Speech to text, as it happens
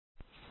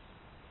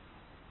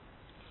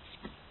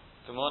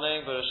Good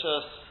morning,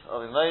 Bereshus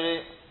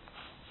Avimeiri.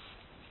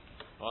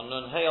 On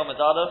Nun Hey Amud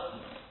Aleph,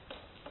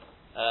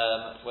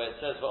 where it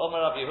says, "V'Omer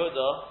Rav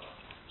Yehuda,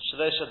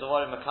 Shleisha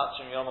Dvarim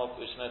Mekatchim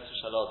Yomov U'Shnetu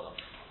Shalodom."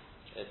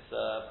 It's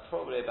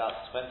probably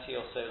about 20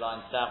 or so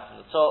lines down from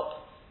the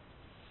top.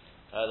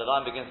 The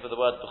line begins with the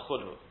word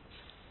B'chulu,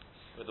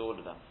 with all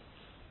of them.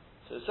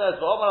 So it says,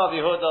 "V'Omer Rav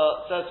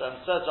Yehuda,"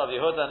 says Rav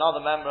Yehuda,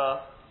 another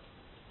member,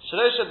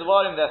 Shleisha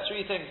Dvarim, there are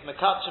three things,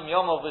 Mekatchim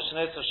Yomov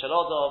U'Shnetu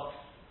Shalodom,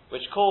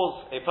 which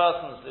cause a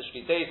person's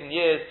literally days and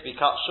years to be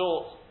cut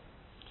short.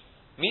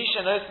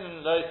 Misha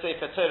nosin lo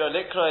sefer Torah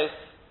likros,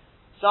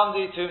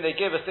 somebody to whom they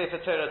give a sefer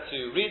Torah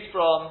to read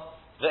from,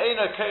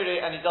 ve'eno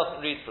kore, and he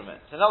doesn't read from it.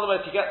 So in other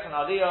words, he gets an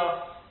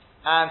aliyah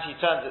and he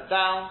turns it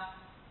down.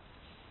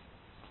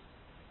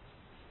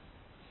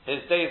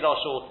 His days are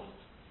shortened.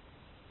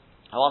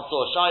 I once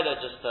saw a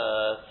shaila just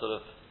sort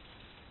of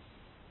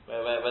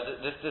where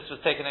this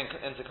was taken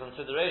into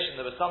consideration.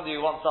 There was somebody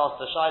who once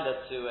asked a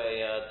shaila to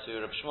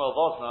Reb Shmuel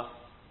Vosner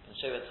in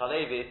Shevet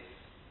Halevi.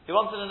 He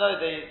wanted to know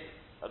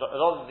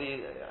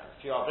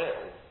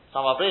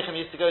some Abrechim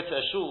used to go to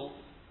a shul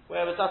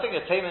where it was, I think,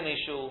 a Taimani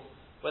shul,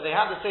 where they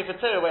had the Sefer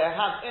Torah where it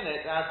had in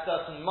it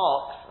certain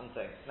marks and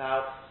things.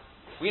 Now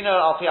we know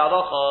Al Pi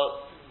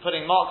Halacha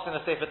putting marks in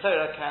a Sefer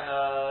Torah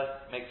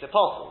makes it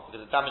possible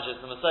because it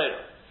damages the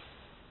Masorah.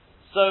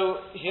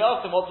 So he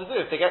asked them what to do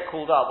if they get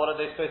called up. What are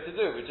they supposed to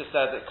do? We just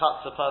said it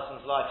cuts a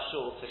person's life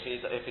short if he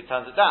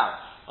turns it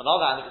down. On the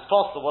other hand, if it's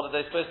possible, what are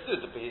they supposed to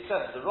do? He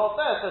says the Rav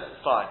there says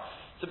it's fine.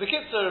 So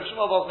B'kitzur,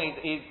 Shmuel Vosni,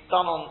 he's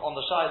done on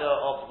the shaila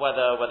of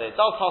whether it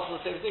does pass the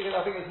Sefer Torah.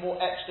 I think it's more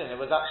etched in. It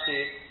was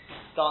actually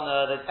done.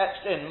 There's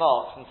etched in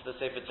marks into the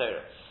Sefer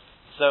Torah.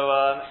 So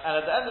and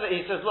at the end of it,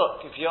 he says,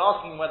 look, if you're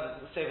asking whether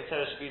the Sefer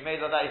Torah should be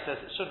made like that, he says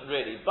it shouldn't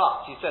really.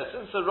 But he says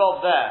since the Rav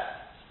there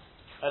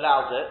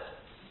allows it,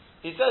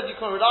 he says you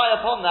can rely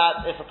upon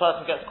that if a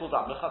person gets called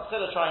up.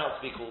 L'chatchila try not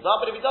to be called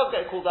up, but if he does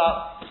get called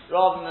up,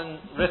 rather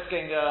than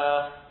risking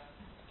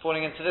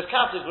falling into this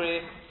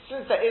category,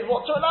 since there is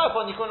what to rely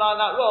upon, you can rely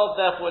on that rob,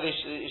 therefore he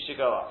should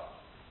go up.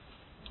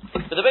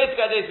 But the basic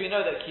idea is we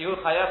know that Kihu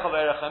Chayecha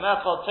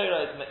Ve'erechemecha,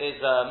 Torah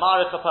is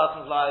marif a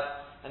person's life,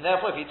 and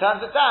therefore if he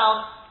turns it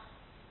down,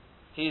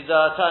 he's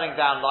turning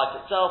down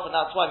life itself, and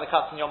that's why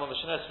Mekatzin Yom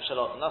HaMashanos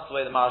V'Shalot, and that's the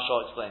way the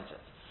Marashah explains it.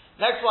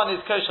 Next one is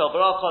Koshel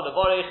Baracha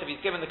Levorich. If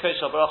he's given the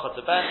Koshel Baracha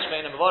to bench,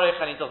 Ve'enu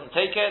Mevorich, and he doesn't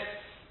take it,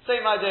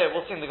 same idea.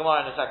 We'll see in the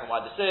Gemara in a second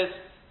why this is.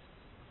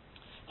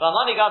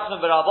 V'amani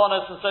Gatzman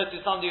B'Rabbonos, and so to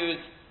somebody who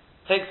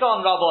takes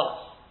on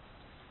Rabbonos.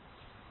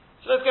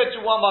 So let's go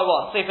through one by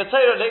one. Sefer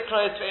Torah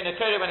Likros Ve'enu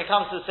Kore. When it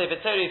comes to the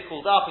Sefer Torah, he's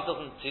called up.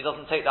 He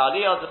doesn't take the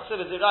Aliyah. The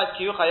Chsiv is right.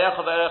 Ki Yuchayecha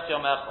Ve'erech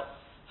Yomecha.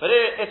 For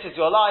it is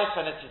your life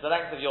and it is the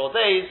length of your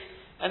days,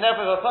 and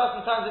therefore if a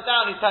person turns it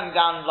down, he's turning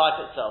down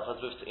life itself,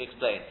 as we've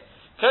explained.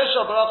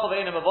 Koshel Baracha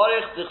Ve'enu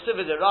Mevorich. The Chsiv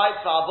is right.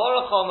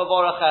 Va'avoracha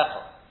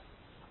Mevorachecha.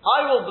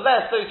 I will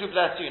bless those who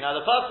bless you. Now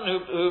the person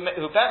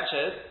who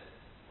benches,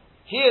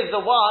 he is the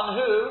one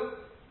who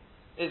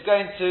is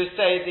going to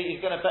say that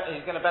he's going to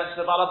bench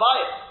the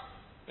Balabayas.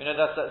 You know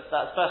that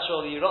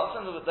special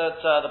Yerotzim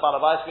that the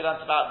Balabayas we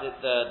learned about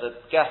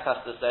the guest has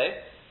to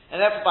say,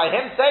 and therefore by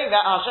him saying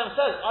that, Hashem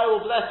says, "I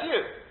will bless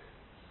you."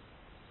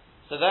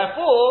 So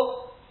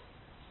therefore,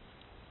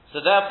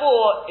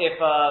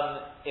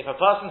 if a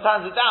person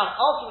turns it down,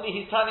 ultimately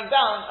he's turning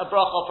down a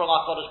bracha from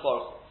HaKadosh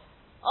Baruch Hu.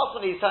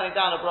 Ultimately he's turning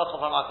down a bracha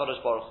from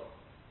HaKadosh Baruch Hu.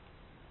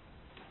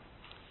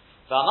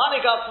 V'amani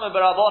gatzma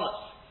b'Rabbonos.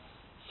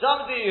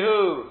 Somebody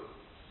who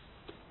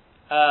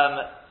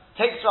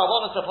takes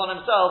Rabbonos upon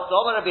himself, the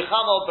Omer Rabbi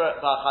Chamo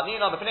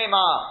b'Chanina b'Pnei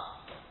Ma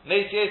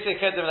Meis Yosef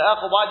Kedem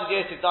le'Echol. Why did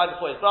Yosef die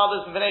before his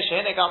brothers? V'nei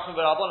shehine gatzma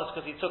b'Rabbonos,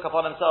 because he took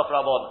upon himself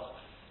Rabbonos.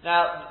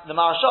 Now the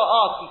Marashah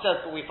asks, he says,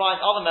 but we find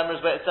other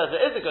members where it says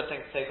it is a good thing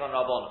to take on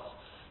Rabbonos.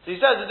 So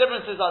he says the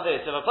difference is like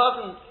this: if a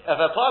person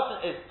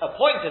is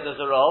appointed as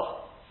a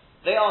Rav,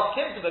 they ask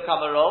him to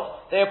become a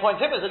Rav, they appoint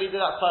him as a leader,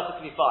 that's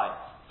perfectly fine.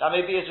 That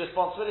may be his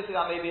responsibility,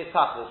 that may be his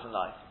purpose in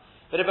life.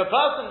 But if a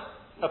person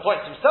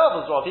appoints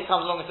himself as Rav, he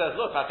comes along and says,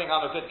 look, I think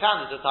I'm a good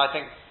candidate,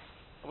 I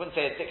wouldn't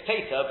say a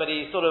dictator, but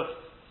he's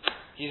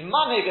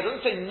manig, it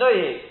doesn't say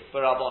noyeg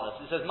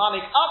b'Rabbonos, it says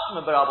manig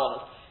atzma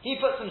b'Rabbonos. He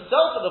puts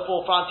himself at the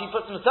forefront, he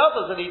puts himself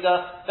as a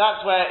leader,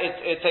 that's where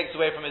it takes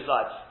away from his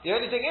life. The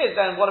only thing is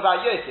then, what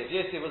about Yosef?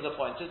 Yosef was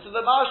appointed, so the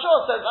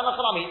Marashah says,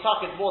 Anachanami, he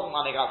took it wasn't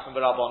manig atzma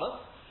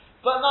b'Rabbonos,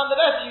 but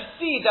nonetheless you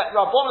see that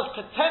Rabbonos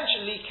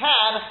potentially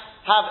can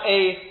have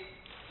a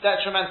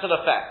detrimental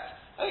effect.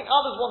 I think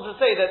others want to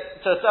say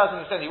that to a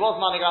certain extent he was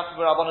manig atzma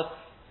b'Rabbonos.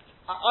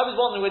 I was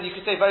wondering whether you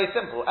could say very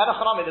simple.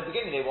 Anachanami, at the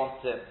beginning they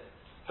wanted him,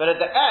 but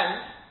at the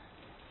end,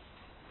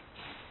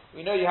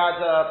 we know you had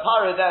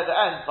Paro there at the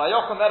end.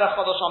 Vayochem erech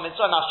chadosh al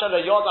Mitzrayim asher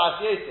lo yodas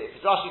Yosef.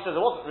 Rashi says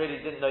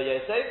didn't know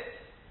Yosef.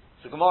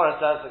 So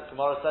Gemara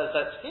says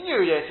that he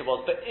knew who Yosef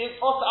was, but it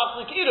also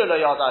after Kiru lo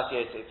yodas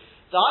Yosef.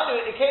 So I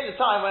knew it came the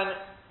time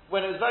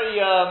when it was very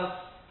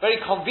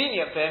very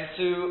convenient for him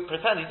to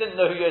pretend he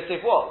didn't know who Yosef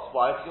was.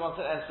 Why? Because he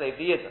wanted to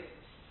enslave the Yidden.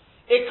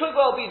 It could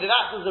well be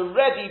that was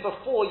already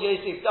before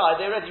Yosef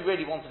died. They already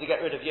really wanted to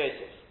get rid of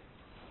Yosef.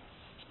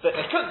 but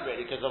they couldn't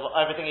really because of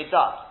everything he'd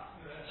done.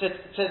 So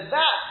to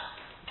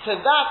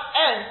that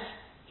end,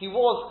 he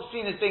was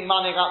seen as being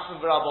manig out from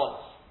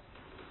V'Rabbonos.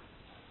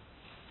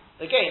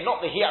 Again, not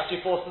that he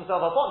actually forced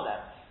himself upon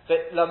them,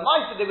 but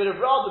Lamaisa they would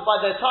have rather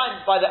by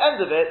the end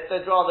of it,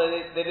 they'd rather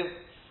they didn't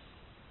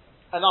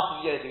enough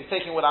of years. He was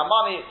taking all our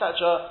money,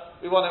 etc.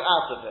 We want him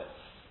out of it.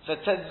 So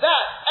to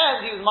that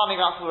end, he was manig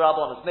out from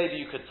V'Rabbonos.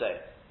 Maybe you could say,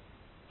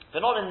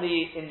 but not in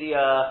the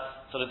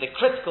sort of the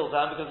critical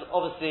term, because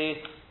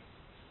obviously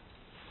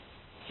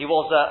he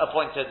was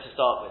appointed to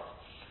start with.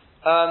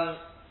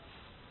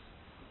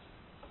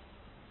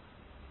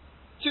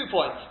 2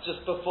 points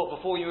just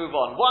before you move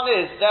on. One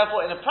is,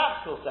 therefore, in a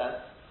practical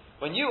sense,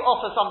 when you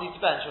offer somebody to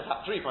bench, in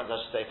fact, 3 points I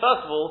should say.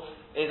 First of all,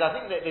 is I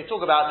think that they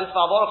talk about this.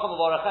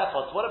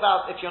 What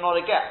about if you're not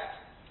a guest?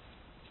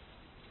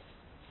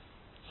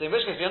 So in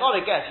which case, if you're not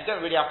a guest, you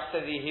don't really have to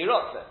say the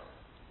hirotze.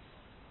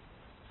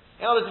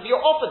 In other words, if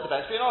you're offered to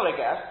bench, but you're not a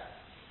guest,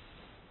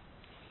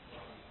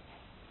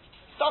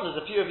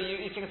 there's a few of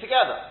you eating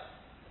together.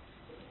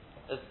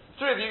 There's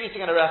 3 of you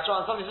eating in a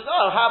restaurant, and somebody says,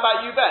 "Oh, how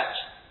about you bench?"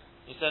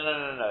 You say,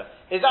 no.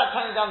 Is that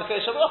turning down the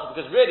Kodesh HaBaruch?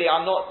 Because really,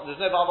 there's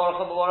no Ba'al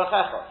Baruch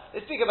Echad.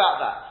 Let's speak about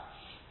that.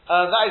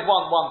 That is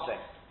one thing.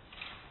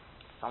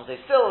 Some say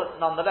still,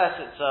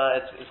 nonetheless, it's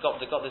got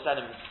this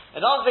element.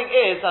 Another thing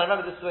is, I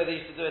remember this is the way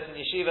they used to do it in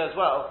Yeshiva as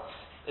well,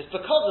 is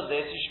because of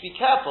this, you should be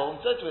careful, and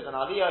so to it in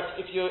Aliyah,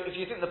 if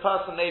you think the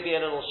person may be a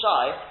little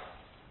shy,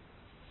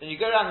 then you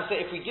go around and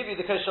say, if we give you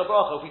the Kodesh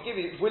HaBaruch,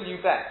 will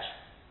you bench?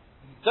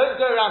 Don't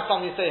go around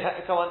somebody and say, hey,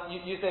 come on,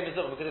 you say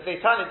Mizrach, because if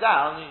they turn it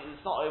down,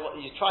 it's not,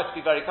 you try to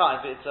be very kind,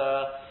 but it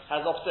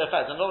has opposite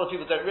effects. And a lot of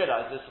people don't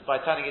realise this, by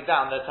turning it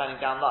down, they're turning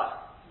down life.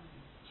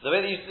 So the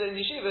way they used to do in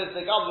Yeshivas,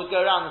 the God would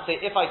go around and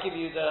say, if I give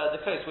you the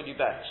coast, will you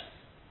bench?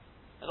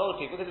 A lot of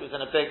people, because it was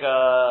in a big,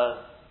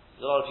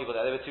 a lot of people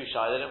there, they were too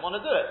shy, they didn't want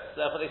to do it.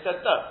 So therefore they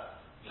said no.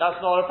 That's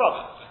not a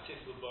problem.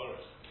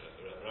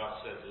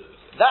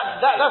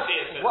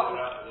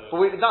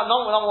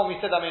 Number one, we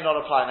said that may not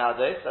apply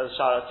nowadays as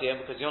Shara Tiyam,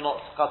 because you're not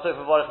Chatov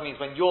V'Vorech means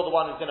when you're the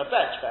one who's going to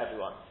bench for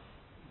everyone.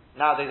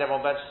 Nowadays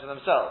everyone benches for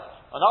themselves.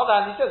 On the other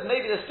hand, he says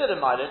maybe there's still a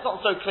Mila. It's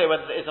not so clear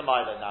whether there is a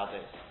Mila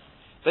nowadays.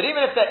 But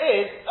even if there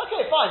is,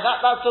 okay, fine,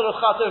 that sort of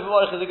Chatov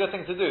V'Vorech is a good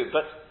thing to do,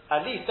 but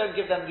at least don't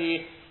give them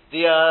the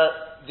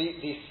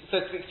so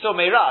to speak,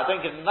 Meirah,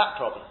 don't give them that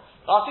problem.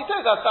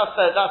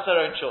 That's their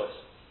own choice.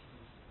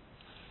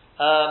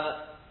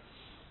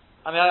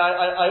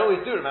 I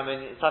always do remember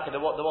in Taka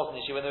there was an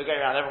issue when they were going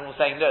around, everyone was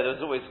saying no, there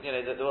was always,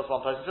 there was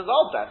one person who says,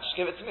 I'll bench,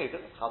 give it to me,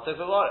 because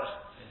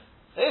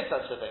there is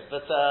such a thing.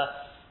 But,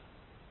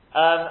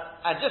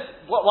 and just,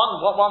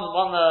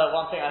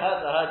 one thing I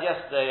heard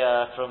yesterday,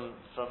 from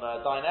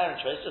Diane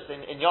Ehrentrace, just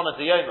in Yonah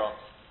Ziyoma,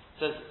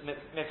 says,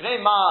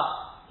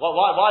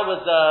 why was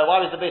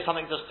the Beis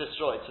Hamikdash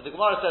destroyed? So the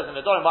Gemara says in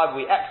the Dorim Bible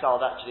we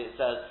exiled actually, it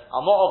says,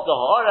 Amor of the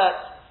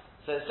Haaretz.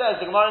 So it says,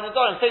 the Gemara in the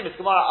Dorim, famous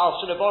Gemara, Al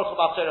Shulei Baruch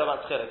HaTorah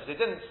Batzchila, because they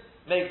didn't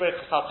make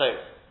Birchas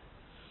HaTorah.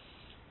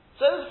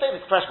 So there's a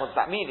famous question, what does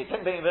that mean? They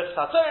didn't make Birchas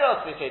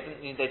HaTorah, so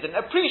they didn't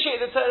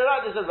appreciate the Torah,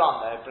 right? There's a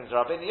run there, it brings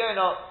Rabbi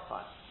Yonah,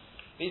 fine.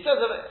 But he says,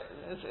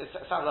 it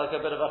sounds like a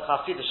bit of a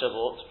Chassidish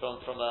wort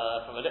from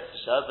a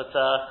literature, but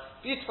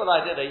beautiful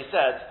idea that he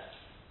said,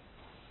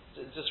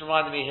 just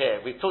reminded me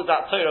here, we talked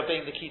about Torah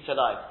being the key to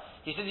life.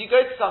 He says, you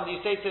go to somebody,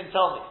 you say to him,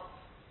 tell me,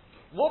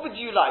 what would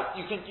you like?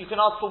 You can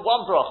ask for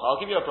one bracha.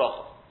 I'll give you a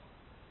bracha.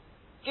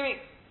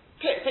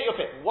 Take your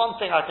pick. One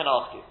thing I can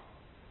ask you.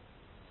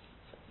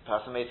 The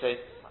person may say,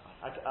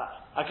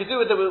 I could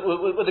do with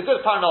a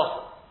good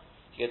parnasa.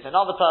 You go to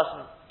another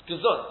person,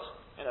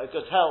 gesund,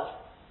 good health.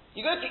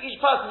 You go to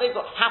each person, they've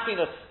got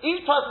happiness.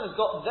 Each person has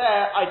got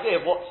their idea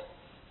of what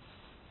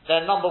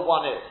their number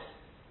one is.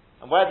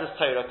 And where does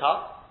Torah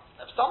come?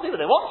 Some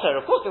people, they want Torah.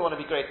 Of course they want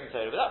to be great in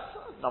Torah, but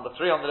that's number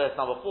 3 on the list,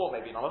 number 4,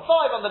 maybe number 5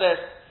 on the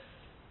list.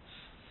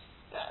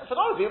 Yeah, for a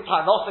lot of people,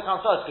 parnasa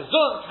comes first.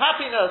 Gesund,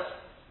 happiness.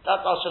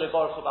 That's Al Shulei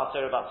Baruch Hu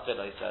Tefillah about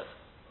Tefillah, he said.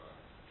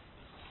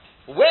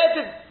 Where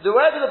did the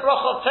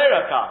bracha of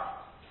Torah come?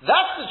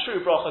 That's the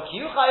true bracha. Ki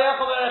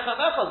yuchayecha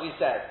v'erechamecha, as we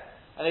said.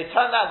 And they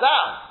turned that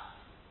down.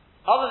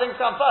 Other things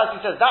come first.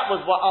 He says that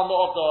was what Al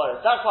Ma'ov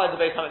Doris. That's why the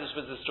Beis Hamikdash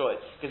was destroyed.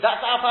 Because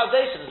that's our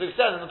foundation, as we've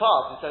said in the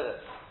past. We said the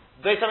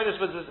Beis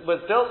Hamikdash was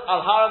built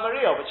Al Hara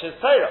Maria, which is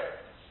Torah.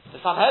 The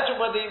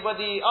Sanhedrin were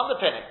the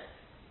underpinning.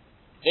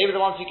 They were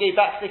the ones who gave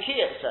back the key,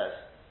 it says.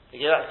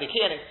 They gave back the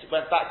key and it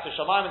went back to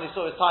Shamayim and they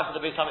saw it was time for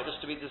the Beis Hamikdash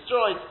to be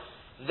destroyed.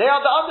 They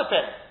are the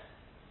underpinning.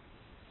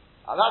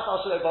 And that's Al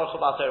Shulei Baruch Hu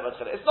B'Torah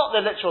B'Tchila. It's not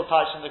the literal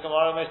Taish in the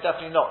Gemara, most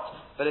definitely not.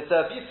 But it's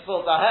a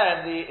beautiful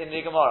Daheh in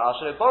the Gemara. Al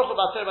Shulei Baruch Hu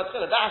B'Torah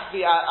B'Tchila. That has to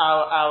be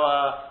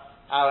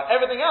our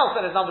everything else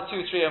then is number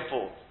 2, 3 and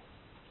 4.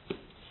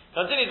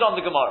 Continues on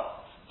the Gemara.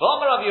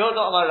 V'Amar Rav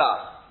Yehuda Amar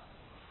Rav.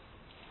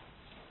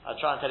 I'll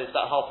try and tell you it's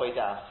about halfway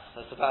down.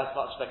 That's about as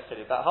much as I can tell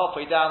you. About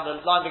halfway down, the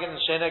line begins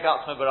in Sheineg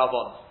Atzma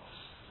B'Rabon.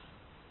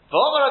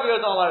 V'Amar Rav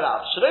Yehuda Amar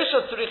Rav.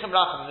 Shloisha Tzurichim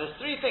Rachamim. There's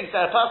 3 things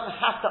that a person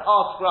has to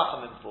ask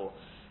Rachamim for.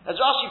 As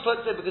Rashi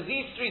puts it, because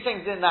these 3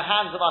 things are in the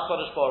hands of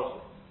HaKadosh Baruch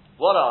Hu.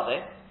 What are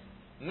they?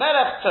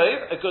 Melech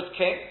Tov, a good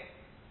king.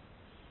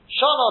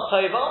 Shana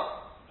Tova,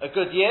 a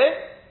good year.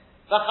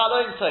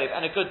 V'chalom Tov,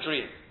 and a good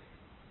dream.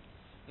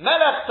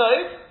 Melech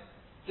Tov,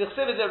 the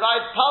Chsiv is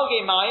right,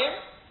 Palge Mayim,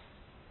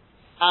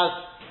 as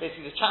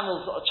basically the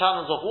channels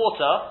of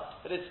water,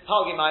 but it's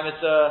Palge Mayim,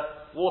 it's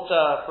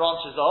water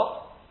branches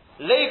off.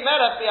 Leiv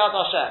Melech B'yad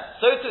Hashem,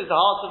 so too is the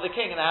heart of the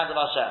king in the hands of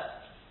Hashem.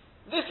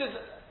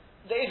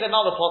 There is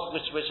another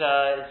passage which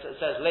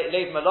says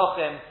Leiv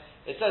Melochim.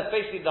 It says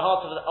basically the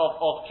heart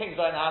of kings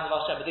are in the hands of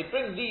Hashem, but they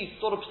bring these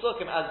sort of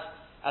psukim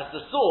as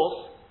the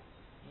source.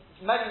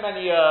 Many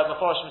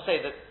Mefarshim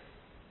say that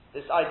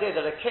this idea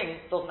that a king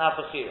doesn't have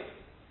bechira,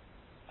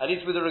 at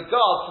least with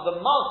regard to the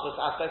malchus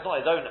aspect, not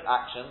his own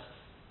actions,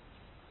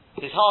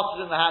 his heart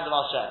is in the hands of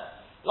Hashem.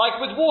 Like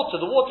with water,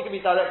 the water can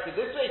be directed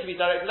this way, it can be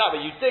directed that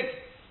way.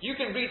 You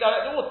can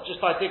redirect the water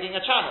just by digging a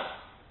channel.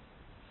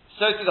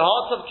 So to the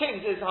hearts of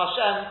kings is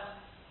Hashem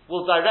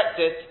will direct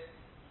it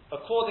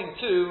according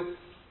to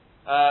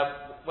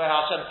where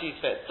Hashem sees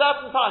fit.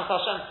 Certain times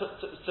Hashem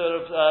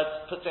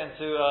puts it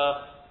into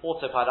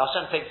autopilot.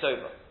 Hashem takes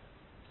over.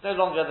 It's no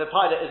longer the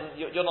pilot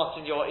isn't. You're not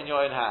in your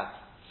own hands.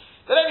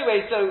 But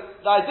anyway, so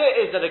the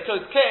idea is that a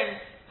good king,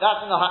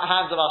 that's in the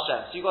hands of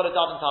Hashem. So you've got to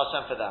daven to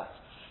Hashem for that.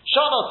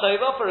 Shana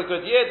Tova, for a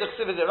good year. The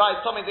Chsiv is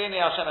right. Tomei Dini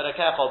Hashem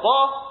Elokecha Ba.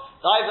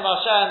 The eyes of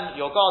Hashem,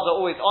 your gods are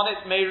always on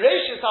it.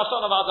 Meireshis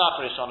Hashem of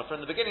Adachar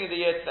from the beginning of the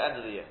year to the end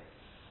of the year.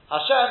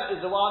 Hashem is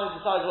the one who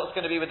decides what's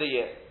going to be with the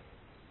year.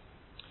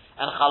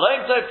 And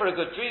Chalom Tov, for a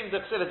good dream,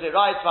 the Chsiv is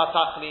right.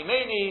 Vatach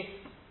Limeni,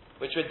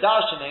 which we're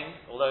darshaning,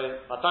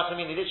 although Vatach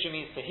Limeni literally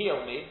means to heal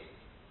me.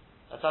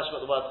 That's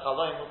actually what the word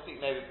Chalom,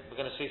 maybe we're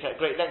going to speak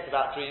at great length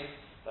about dreams.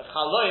 But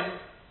Chalom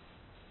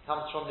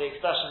comes from the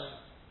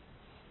expression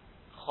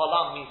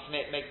Cholam means to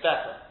make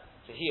better,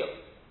 to heal.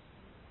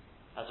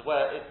 As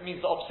well, it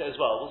means the opposite as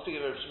well. We'll speak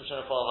about Rosh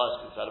Hashanah for high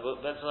school about it.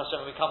 But then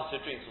when we come to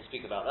dreams, we'll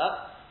speak about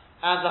that.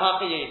 And the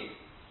Hachayeni.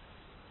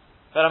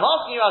 But I'm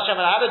asking you, Hashem,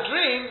 and I had a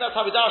dream. That's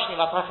how we darshan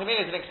about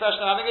Hachayeni is an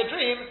expression of having a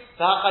dream.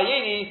 The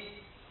Hachayeni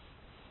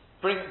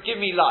give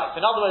me life.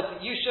 In other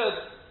words, you should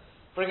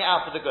bring it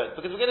out for the good,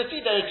 because we're going to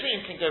see that a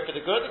dream can go for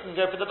the good, it can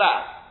go for the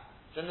bad.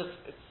 It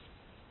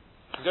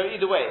can go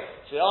either way.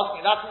 So we're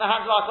asking, that's in the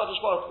hands of our Kodesh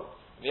Baruch Hu.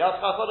 We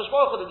ask our Kodesh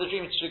Baruch Hu that the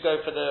dream should go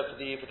for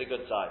the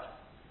good side.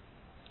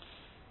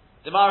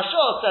 The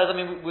Maharshal says,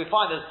 we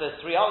find there's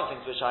three other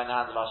things which are in the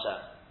hands of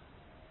Hashem.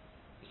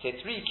 We say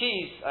three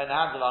keys are in the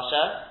hands of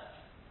Hashem.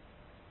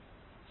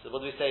 So what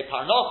do we say?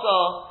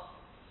 Parnasa,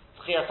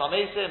 Tchias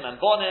HaMesim, and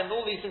Bonim,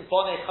 all these things,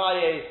 Boneh,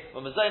 Chaye,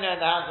 Mamazona,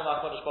 in the hands of our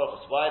Kodesh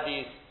Baruch Hu. So why are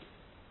these?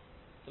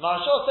 The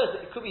Maharshal says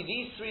that it could be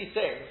these three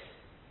things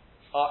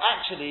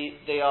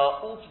they are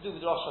all to do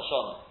with Rosh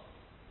Hashanah.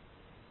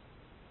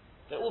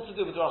 They're all to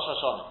do with Rosh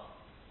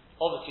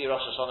Hashanah. Obviously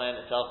Rosh Hashanah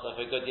in itself, for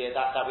a good year,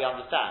 that we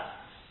understand.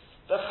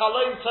 But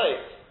Chalom Tov,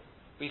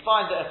 we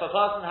find that if a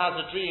person has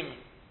a dream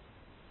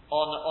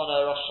on a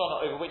Rosh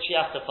Hashanah over which he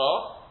has to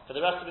fast, for the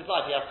rest of his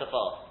life he has to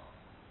fast.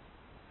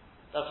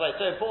 That's why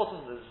it's so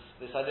important,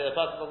 this idea that a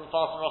person doesn't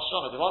fast on Rosh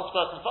Hashanah. If once a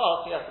person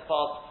fasts, he has to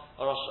fast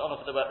on Rosh Hashanah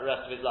for the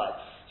rest of his life.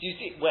 So you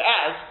see,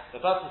 whereas,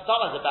 if a person's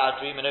son has a bad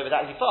dream and over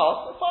that he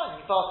fasts, that's fine,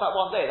 he fasts that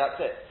one day, that's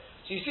it.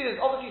 So you see there's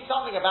obviously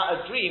something about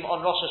a dream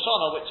on Rosh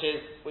Hashanah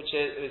which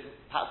is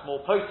perhaps more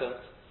potent,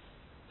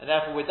 and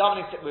therefore we're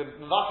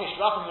Mevakesh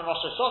Racham in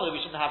Rosh Hashanah, we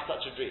shouldn't have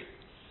such a dream.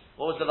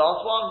 What was the last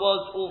one?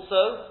 Was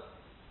also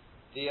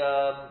the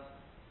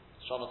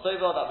Shana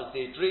Tova, that was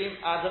the dream,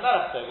 and the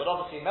Melech Tov. Well,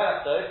 obviously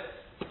Melech Tov,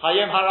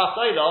 Hayom Haras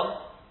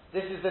Olam,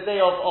 this is the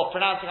day of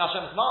pronouncing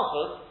Hashem's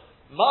Malchus.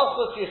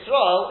 Malchus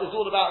Yisrael is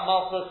all about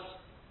Malchus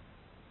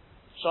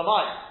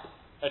Shamayim.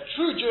 A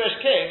true Jewish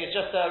king is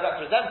just a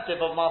representative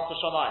of Malchus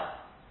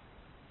Shamayim.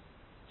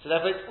 So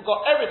therefore it's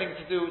got everything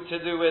to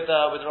do with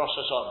Rosh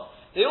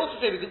Hashanah. They also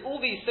say because all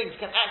these things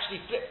can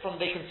actually flip from,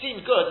 they can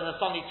seem good and then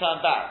suddenly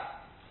turn bad.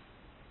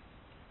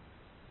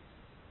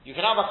 You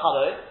can have a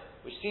challah,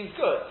 which seems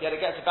good, yet it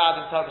gets a bad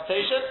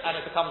interpretation and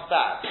it becomes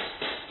bad.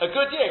 A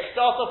good year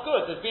starts off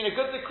good. There's been a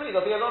good decree,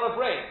 there'll be a lot of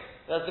rain.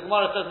 As the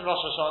Gemara says in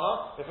Rosh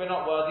Hashanah, if we're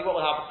not worthy, what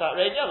will happen to that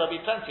rain? Yeah, there'll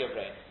be plenty of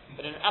rain.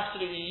 But in an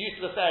absolutely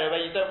useless area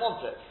where you don't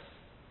want it.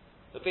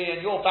 But be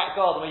in your back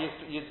garden where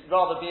you'd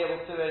rather be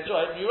able to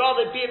enjoy it, you'd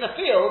rather be in the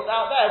fields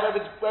out there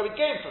where we'd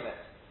gain from it.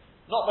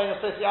 Not being a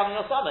Sisiyam in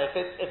your summer. If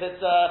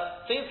it's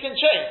things can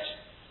change.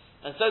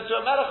 And so to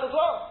a Melech as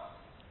well.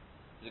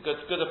 It's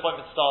a good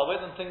appointment to start with,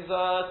 and things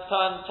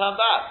turn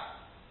bad.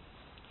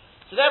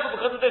 So therefore,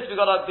 because of this, we've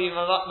got to be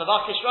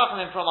Mevakesh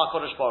Rachamim from our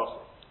Kodesh Baruch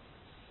Hu.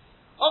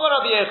 Omar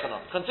Rabbi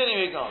Yechanan,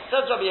 continuing on,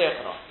 says Rabbi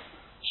Yechanan,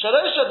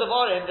 Shalosha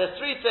Devarim, there's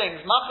three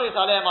things, Machris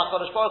Aleim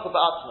HaKadosh Baruch Hu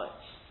Ba'atzmai,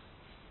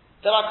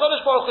 that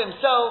HaKadosh Baruch Hu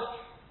himself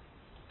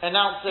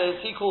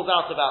announces, he calls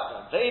out about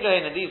them.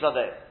 Ve'idohin, and these are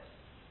they.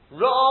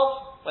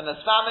 Ra'ov, when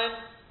there's famine,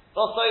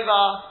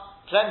 V'soiva,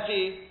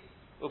 plenty,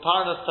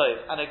 U'parnos Tov,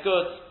 and a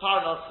good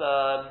Parnos,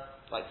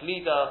 like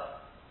leader,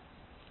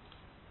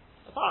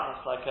 a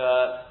Parnos, like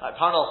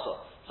Parnosa,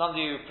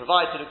 somebody who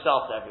provides, who looks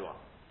after everyone.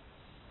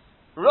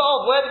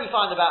 Ra'ov, where do we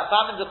find about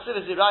famine? The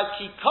Chsiv is right,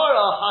 Ki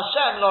Kara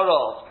Hashem Lo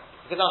Ra'ov.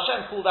 because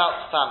Hashem called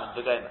out famine,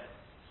 V'gomer.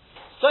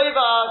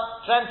 Soiva,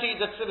 plenty,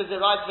 the tzibah is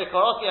right,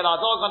 V'koroti el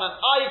adogon, and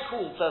I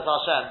called, says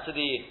Hashem, to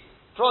the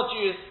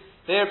produce,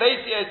 the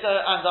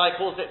and I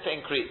caused it to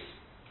increase.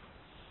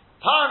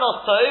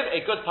 Paranos tov, a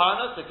good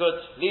paranos, a good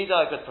leader,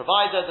 a good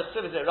provider, the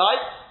tzibah is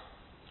right.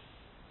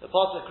 The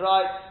Pasuk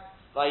writes,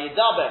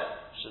 Vayidaber,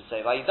 should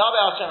say, Vayidaber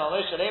Hashem al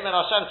Moshe, and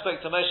Hashem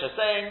spoke to Moshe,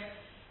 saying,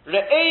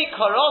 Re'ei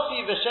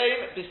karoti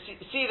v'shem,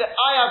 see that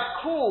I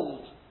have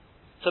called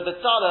to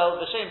Betzalel,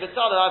 v'shem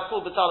Betzalel, I have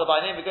called Betzalel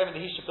by name, V'gomer,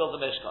 that he should build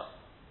the Mishkan.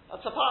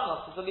 That's a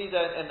paranos, it's a leader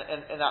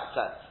in that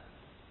sense.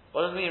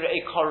 What does it mean,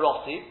 Re'ei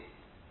karoti?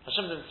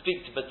 Hashem didn't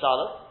speak to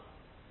Betzalel.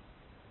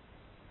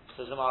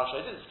 Says the Maharsha,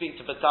 he didn't speak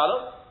to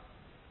Betzalel.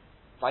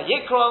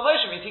 Vayikra al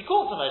Moshe means he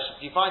called to Moshe.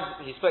 Do you find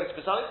he spoke to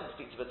Betzalel? He didn't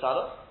speak to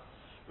Betzalel.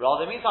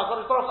 Rather, it means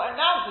HaKadosh Baruch Hu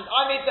announces.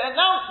 I made the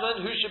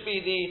announcement. Who should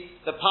be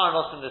the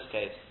paranos in this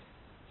case?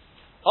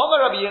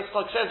 Omer Rabbi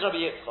Yitzchak, says Rabbi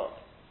Yitzchak,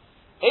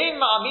 Ein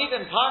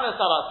ma'amidin paranos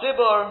ala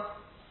tzibur,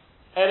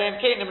 erem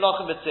kein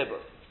nimlochem b'tzibur.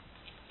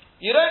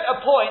 You don't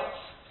appoint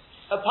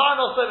a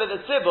paranos over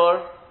the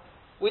tzibur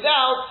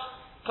without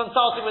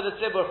consulting with the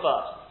tzibur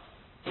first.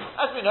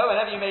 As we know,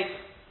 whenever you make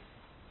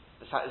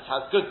this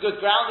has good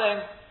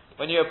grounding.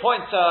 When you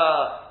appoint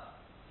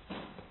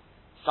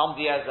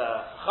somebody as a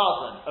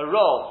chazan, a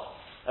rov,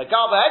 a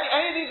gaba,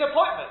 any of these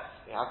appointments,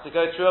 you have to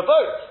go through a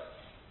vote.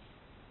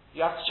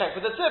 You have to check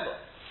with the tzibur.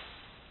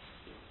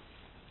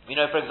 You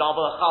know, for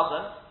example, a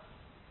chazan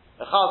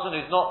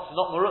who's not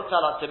murutza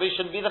al tzibur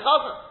shouldn't be the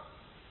chazan.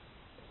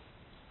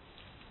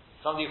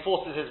 Somebody who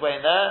forces his way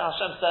in there,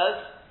 Hashem says,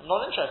 I'm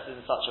not interested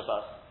in such a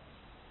person.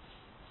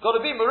 It's got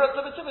to be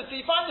murutza al tzibur. So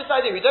you find this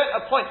idea, we don't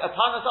appoint a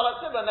parnas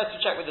al tzibur unless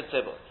you check with the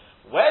tzibur.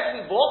 What's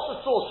the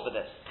source for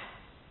this?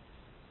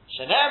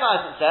 Shene'ema,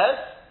 as it says,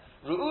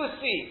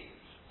 Ru'usi,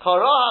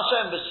 Kara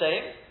Hashem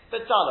b'shem,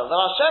 Betzalel.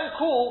 That Hashem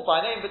called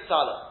by name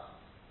Betzalel.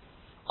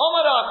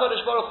 Omar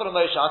HaKadosh Baruch Hu to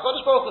Moshe.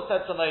 HaKadosh Baruch Hu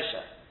said to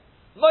Moshe,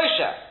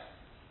 Moshe,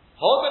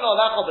 Hogan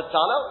Olecha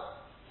Betzalel,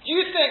 do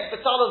you think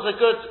Betzalel is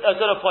a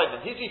good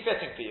appointment? Is he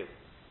fitting for you?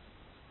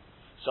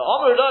 So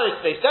Omar Lois,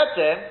 they said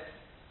to him,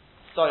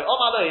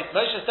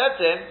 Moshe said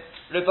to him,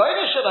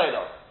 Ribono shel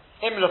olam,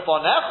 Im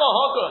lefonecha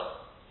Hogan.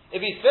 If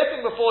he's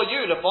fitting before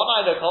you,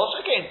 lefonai lo kol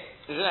shekin,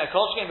 isn't it a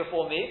kol shekin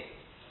before me?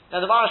 Now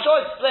the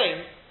Maharsha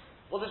explains,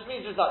 what this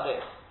means is like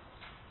this.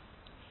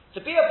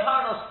 To be a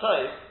paranos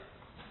tov,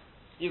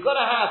 you've got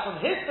to have,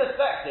 from his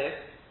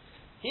perspective,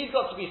 he's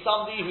got to be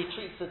somebody who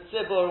treats the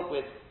tzibur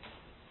with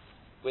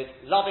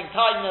loving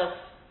kindness.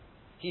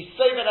 He's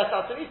saving us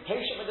out, he's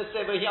patient with the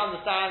tzibur, he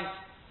understands.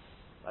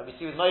 Like we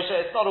see with Moshe,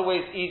 it's not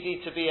always easy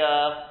to be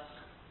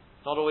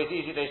not always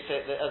easy, they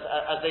say,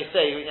 as they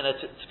say, you know,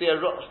 to be a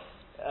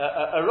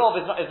rov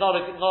is not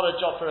a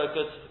job for a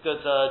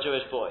good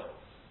Jewish boy.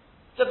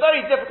 It's a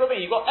very difficult thing.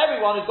 You've got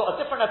everyone who's got a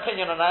different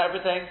opinion on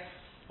everything.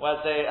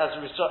 Well, as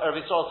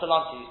Rabbi Saul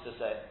Salanti used to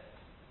say.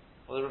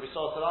 What did Rabbi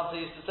Saul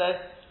Salanti used to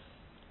say?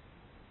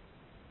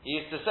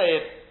 He used to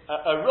say,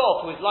 a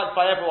rov who is liked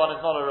by everyone is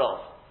not a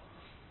rov.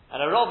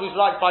 And a rov who's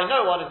liked by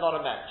no one is not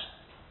a mensch.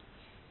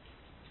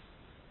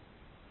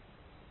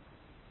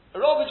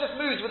 A rov who just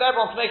moves with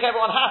everyone to make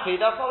everyone happy,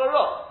 that's not a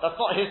rov. That's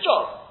not his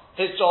job.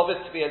 His job is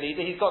to be a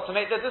leader, he's got to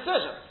make the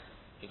decisions.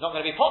 He's not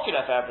going to be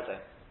popular for everything.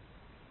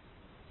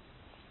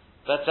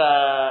 But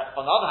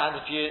on the other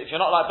hand, if you're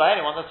not liked by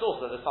anyone, there's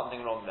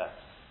something wrong there.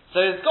 So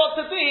it's got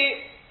to be,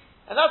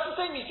 and that's the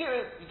same, you see,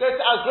 you go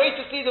to our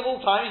greatest leader of all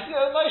time, you see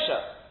it with Moshe.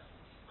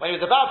 When he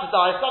was about to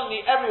die,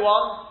 suddenly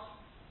everyone,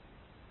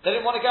 they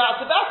didn't want to go out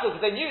to battle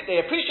because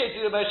they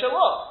appreciated who Moshe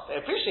was. They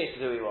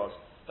appreciated who he was.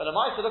 But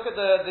Moshe, look at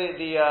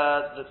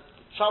the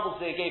troubles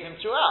they gave him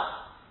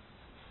throughout.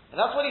 And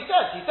that's what he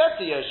said. He said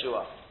to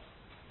Yeshua,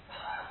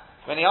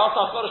 when he asked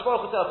HaKadosh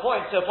Baruch Hu to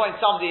appoint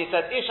somebody, he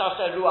said, Ish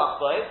Asher Ruach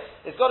Boi.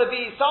 It's got to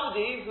be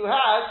somebody who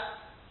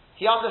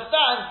he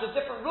understands the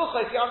different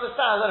ruchos, he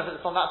understands, I don't know if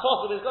it's from that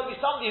possible, it's got to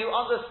be somebody who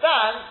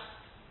understands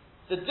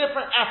the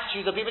different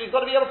attitudes of people, he's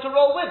got to be able to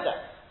roll with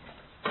them.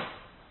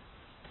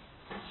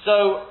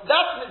 So,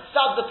 that's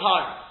Mitzad the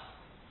parents.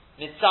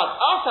 Mitzad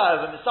us,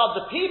 however, Mitzad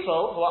the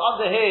people who are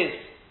under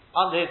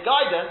his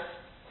guidance,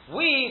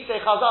 we say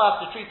Chazal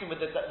have to treat him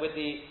with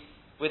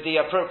the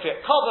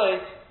appropriate kavod.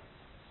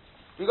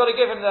 We've got to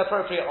give him the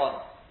appropriate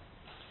honor.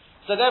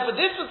 So therefore,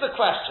 this was the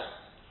question.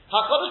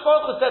 HaKadosh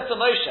Baruch Hu said to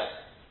Moshe,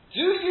 do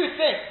you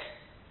think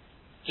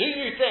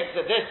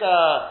that this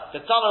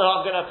Betzalel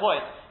I'm going to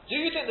appoint, do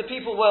you think the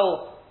people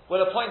will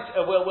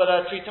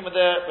treat him with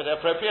the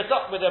appropriate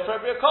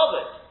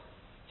kavod?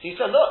 So he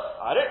said, look,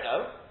 I don't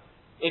know.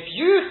 If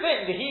you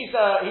think that he's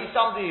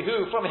somebody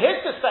who, from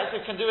his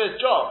perspective, can do his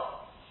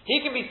job,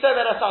 he can be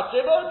Sever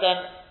Tzibur,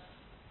 then,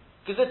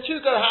 because the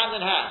two go hand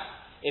in hand.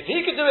 If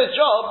he can do his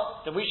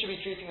job, then we should be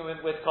treating him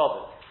with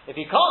kavod. If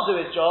he can't do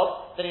his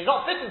job, then he's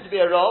not fitting to be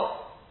a rov,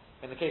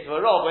 in the case of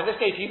a rov, or in this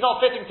case he's not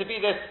fitting to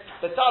be this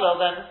Betzalel,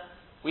 then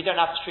we don't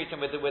have to treat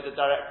him with the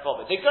direct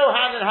kavod. They go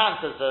hand in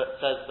hand, says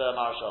the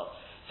Maharshal.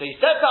 So he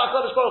said to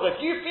HaKadosh Baruch Hu,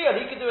 if you feel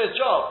he can do his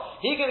job,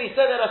 he can be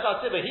Sever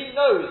Tzibur, he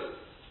knows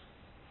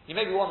You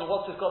may be wondering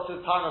what's this got to do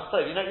with Parnas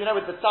Tov. You know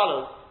with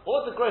Betzalel,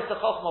 what was the greatest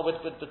Chochmah with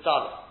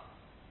Betzalel?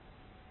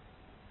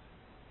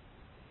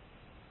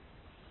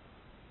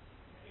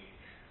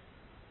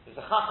 There's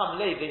a Chacham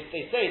Lev,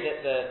 they say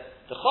that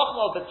the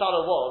Chochmah of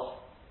Betzalel was,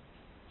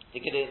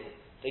 they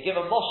give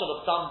a moshel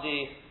of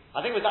somebody,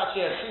 I think it was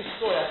actually a true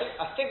story,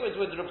 I think it was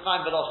with Reb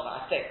Chaim Volozhin,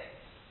 I think.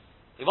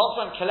 He once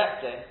went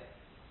collecting,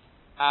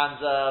 and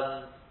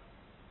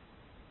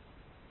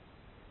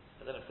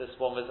I don't know if this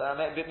one was,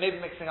 maybe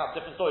mixing up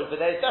different stories, but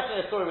there's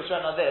definitely a story we're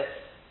showing on this,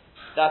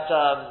 that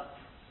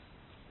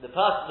the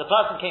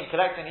person came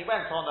collecting, he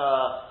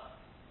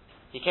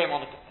came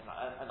on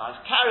a nice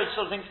carriage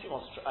sort of thing,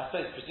 I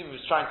suppose presumably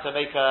he was trying to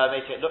make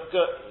it look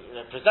good,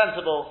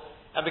 presentable,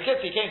 and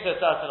because he came to a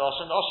certain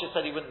Osh, and the Osh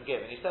said he wouldn't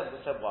give, and he said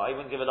why, he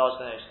wouldn't give a large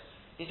donation.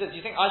 He said, do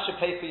you think I should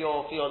pay for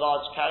your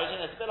large carriage?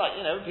 And it's a bit like,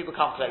 when people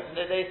come collecting,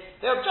 they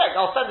object,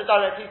 I'll send it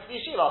directly to the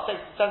yeshiva, I'll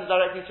send it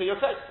directly to your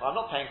place. Well, I'm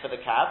not paying for the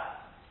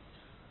cab.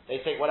 They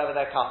take whatever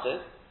their cut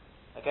is.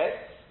 Okay?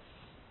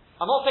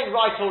 I'm not saying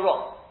right or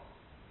wrong.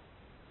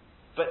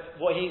 But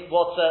what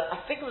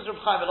I think it was Reb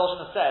Chaim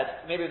Volozhin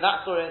said, maybe in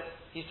that story,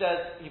 he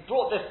says, he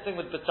brought this thing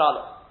with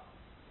Betzalel.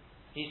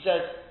 He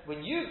says,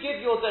 when you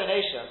give your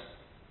donation,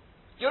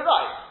 you're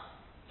right.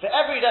 For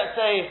every, let's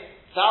say,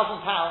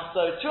 £1,000,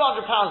 so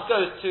 £200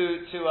 goes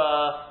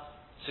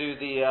to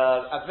the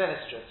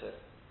administrator.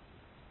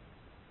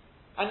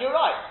 And you're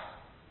right.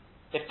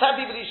 If 10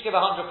 people each give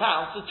 £100,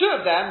 so 2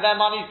 of them, their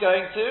money is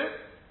going to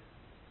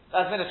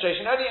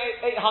administration. Only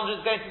 800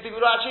 is going to the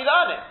people who are actually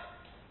learning.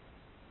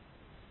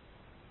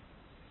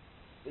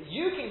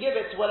 You can give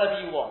it to whatever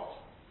you want.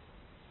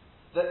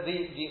 The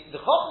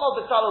Chochmah of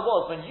Betzalel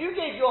was, when you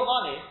gave your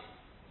money,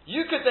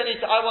 you could then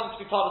I want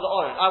it to be part of the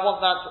Oren. I want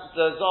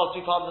the Zohar to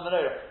be part of the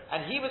Menorah.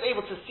 And he was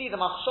able to see the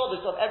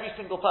machshavos of every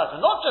single person,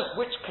 not just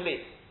which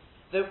kli.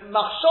 The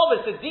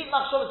machshavos, the deep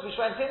machshavos which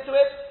went into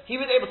it, he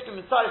was able to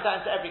be mitzvah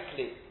down to every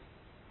kli.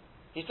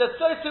 He said,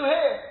 so too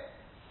here.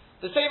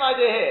 The same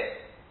idea here.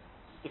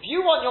 If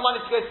you want your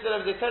money to go to the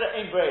Lomdei Torah,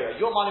 in Breira,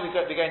 your money will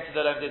be going to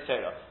the Lomdei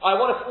Torah. I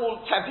want if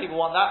all 10 people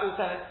want that, all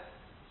 10,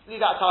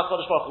 leave that to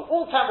HaKadosh Baruch Hu.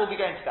 All 10 will be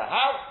going to that.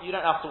 How? You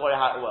don't have to worry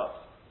how it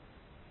works.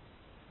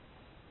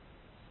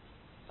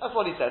 That's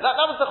what he said. That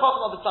was the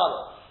Chochmah of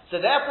Betzalel. So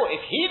therefore,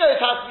 if he knows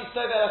how to be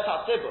Sover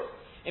Esat Tzibur,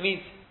 it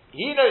means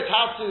he knows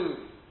how to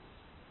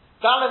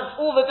balance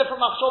all the different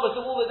machshavos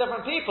of all the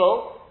different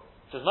people.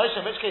 Says Moshe,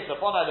 in which case,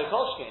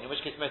 in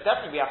which case, most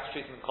definitely we have to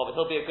treat him with Kavod.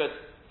 He'll be a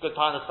good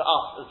partner for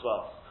us as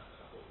well.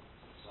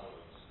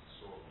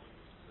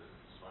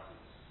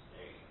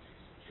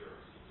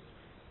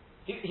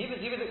 He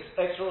was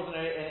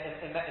extraordinary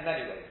in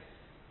many ways.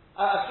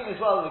 I've seen as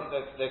well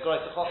the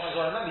Gross of Chochmah as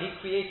well. Remember, he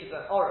created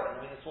an Oren.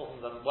 I mean, this wasn't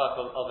the work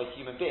of a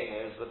human being.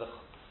 It was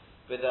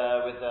with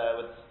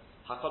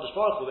HaKadosh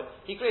Baruch Hu. But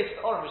he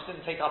created an Oren which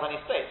didn't take up any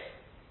space.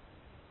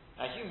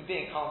 Now, a human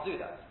being can't do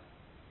that.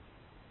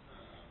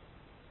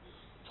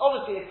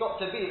 Obviously, it's got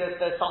to be.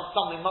 There's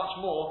something much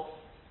more.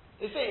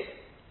 They say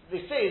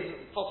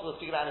it's possible to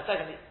speak about in a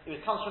second.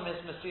 It comes from his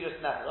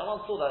Mesiras Nefesh. I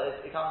once saw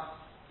that it comes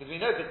because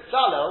we know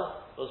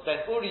Betzalel was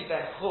Ben Uri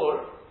Ben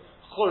Chur.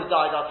 Chur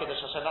died al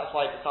Kiddush Hashem. That's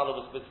why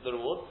Betzalel was with the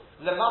reward.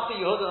 The Masi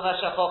Yehuda the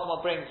Meshach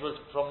Chochmah brings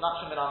was from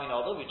Nachshon ben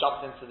Aminadab, who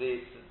jumped into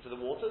the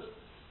waters.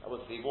 That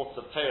was the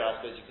waters of Torah, I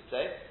suppose you could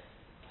say.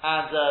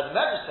 And the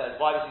Medrash says,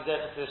 why was he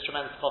there for this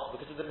tremendous Chochmah?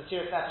 Because of the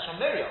Mesiras Nefesh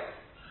on Miriam.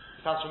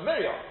 It comes from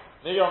Miriam.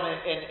 Miriam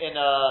in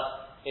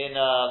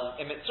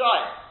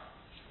Mitzrayim.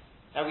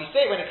 Now we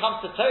say when it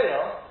comes to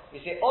Torah,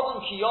 we say Odom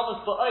ki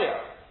yomus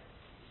ba'oya.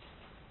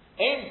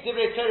 Ein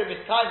divrei Torah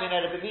miskaymin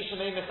ela b'misha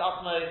meimis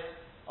atmos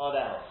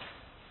odel.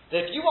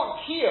 That if you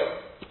want kiyum,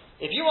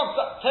 if you want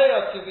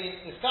Torah to be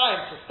miskayim,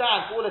 to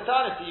stand for all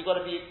eternity, you've got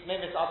to be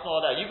meimis atmos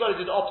odel. You've got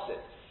to do the opposite.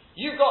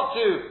 You've got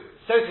to,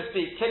 so to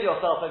speak, kill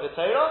yourself over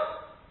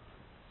Torah,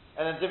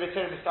 and then divrei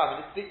Torah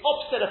miskaymin. It's the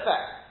opposite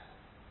effect.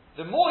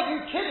 The more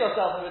you kill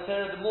yourself in the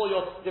Torah, the more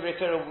your Divrei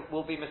Torah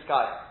will be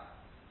misguided.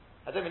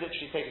 I don't mean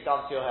literally take a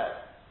gun to your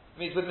head. It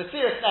means with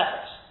Mesiras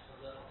Nefesh.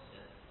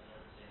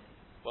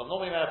 Well,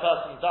 normally when a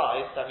person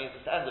dies, that means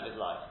it's the end of his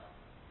life.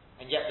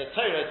 And yet the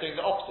Torah is doing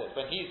the opposite.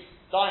 When he's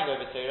dying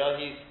over Torah,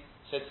 he's,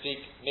 so to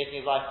speak,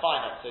 making his life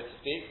finite, so to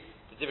speak.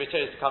 The Divrei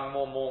Torah is becoming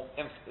more and more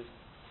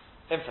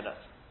infinite.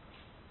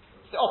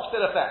 It's the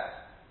opposite effect.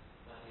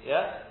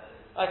 Yeah?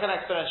 Like an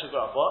exponential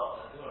graph.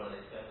 What?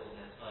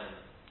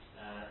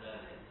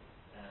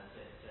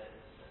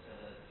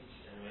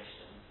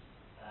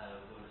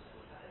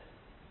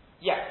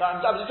 Yes, I'm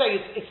just saying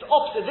it's the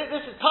opposite.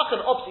 This is taka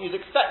the opposite. You'd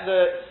expect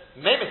the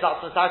memis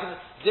atzmos to happen.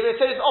 The Divrei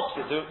is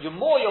opposite. The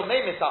more your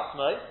memis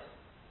atzmos,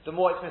 the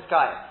more it's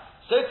miskayim.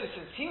 So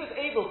since he was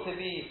able to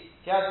be,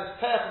 he has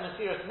this pair from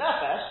Mesiras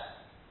Nefesh.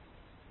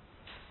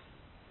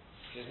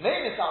 His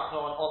memis atzmos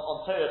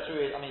on Torah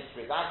through his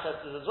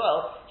ancestors as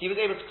well. He was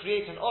able to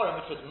create an Oren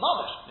which was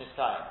mamash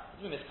miskayim.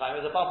 Miskayim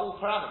was above all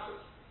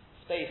parameters,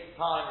 space,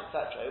 time,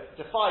 etc. It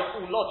defies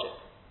all logic.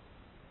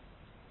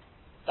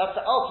 That's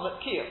the ultimate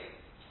kiyum.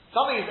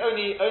 Something is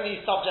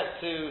only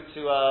subject to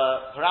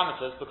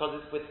parameters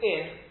because it's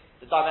within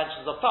the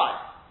dimensions of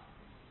time.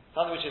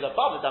 Something which is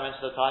above the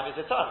dimensions of time is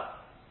eternal.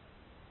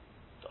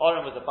 The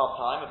Oren was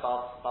above time,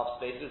 above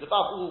space, it was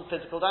above all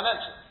physical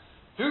dimensions.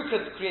 Who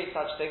could create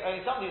such a thing?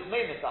 Only somebody who's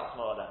made this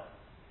Atzma then.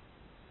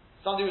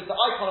 Somebody who's the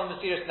icon of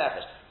Mesiras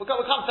Nefesh. We'll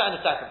come to that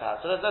in a second,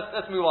 perhaps. So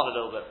let's move on a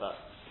little bit first.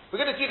 We're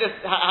going to see this,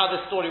 how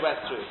this story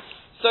went through.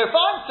 So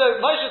fine,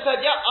 so Moshe said,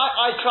 yeah,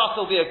 I trust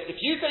if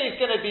you say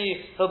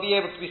he'll be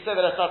able to be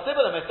Sivir Asar Sibir,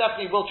 then most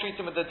definitely we'll treat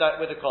him with the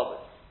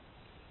Kovet.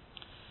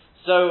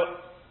 So,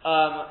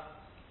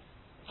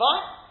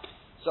 fine.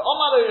 So,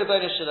 Omar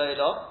Rebbeinu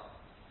Shalom.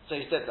 So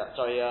he said that,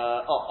 sorry,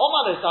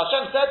 Omar so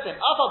Hashem said to him,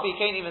 Afal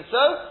Bikain, even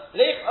so,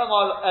 Lech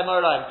Emor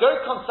Lahem,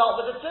 go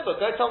consult with the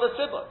Tzibur, go tell the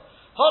Tzibur.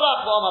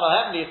 Holach V'Omar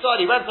Lahem, he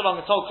went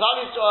along and told Klal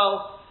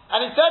Yisrael, and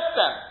he said to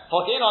them,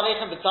 Hokin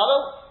Alechem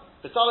B'Tzalel,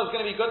 B'Tzalel is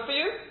going to be good for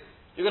you,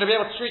 you're going to be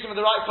able to treat him with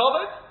the right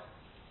covet.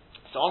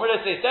 So Omar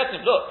said to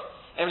him, look,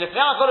 if in the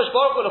eyes of HaKadosh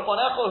Baruch Hu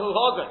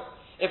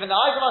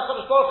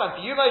and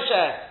to you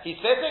Moshe, he's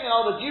fitting, in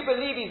other words, you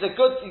believe he's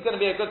going to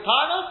be a good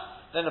partner,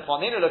 then the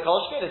Paninu the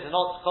Kolshkin is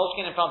not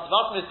Kolshkin in front of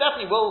us, and it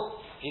definitely will.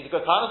 He's a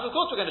good partner, so of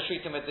course we're going to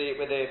treat him with the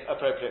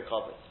appropriate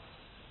covet.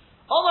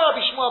 Omar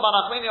Rabbi Shmuel ben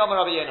Achmeni,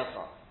 Omar Rabbi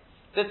Yonasan.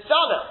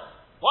 B'Tzalel.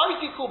 Why was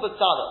he called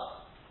B'Tzalel?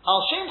 Al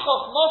Shem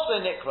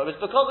Chochmoseh Nikra.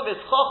 It's because of his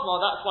Chochmah.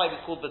 That's why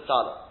he's called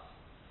B'Tzalel.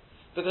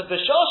 Because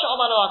B'Shosh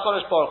Omar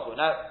HaKadosh Baruch Hu.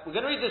 Now we're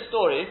going to read this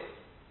story.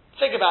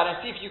 Think about it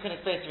and see if you can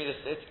explain to me this.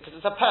 Because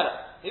it's a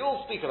pella. They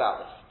all speak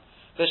about this.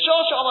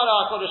 B'Shosh Omar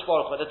HaKadosh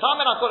Baruch Hu. At the time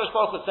when HaKadosh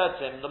Baruch Hu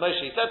said to him,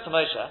 he said to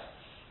Moshe,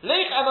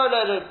 Lech Emor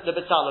le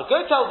B'Tzalel.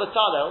 Go tell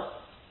B'Tzalel,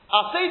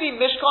 Asedi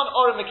Mishkan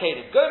Oren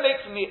Mekedim. Go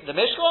make for me the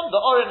Mishkan, the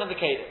Oren and the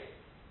Kedim.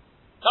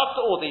 That's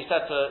the order he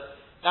said to.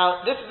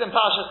 Now this is in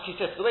Parashas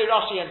Kisisa. The way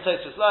Rashi and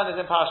Tosfos learn is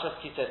in Parashas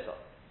Kisisa.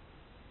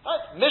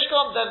 Right?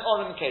 Mishkan, then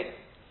Oren and Kedim.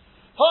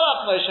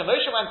 Holach Moshe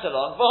went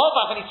along.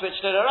 V'Hopach, and he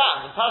switched it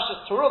around. In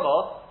Parashas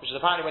Terumah, which is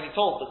apparently when he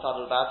told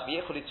B'Tzalel about to be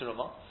Yichuli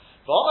Terumah.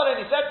 V'Hopach, and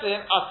he said to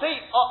him, Asei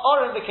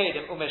Oren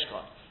Mekedim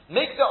u'Mishkan.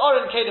 Make the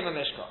Oren Kedim a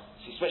Mishkan.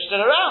 So he switched it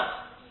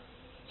around.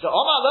 So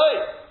Omar Loi.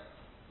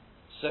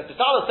 So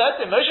B'Tzalel said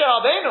to him, Moshe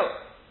Rabbeinu,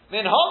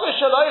 Min Hoga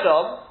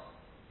Shaloidom,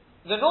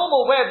 the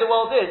normal way of the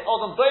world is,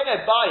 Odom Boine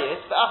Bayis,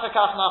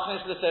 B'Afakach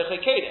Machnis L'Soche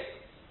Kedim.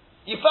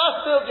 You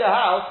first build your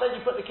house, then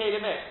you put the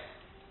Kedim in.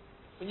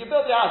 When you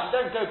build your house, you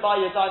don't go buy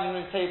your dining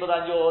room table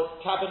and your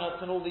cabinets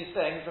and all these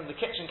things, and the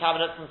kitchen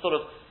cabinets, and sort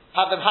of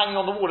have them hanging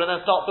on the wall and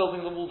then start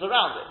building the walls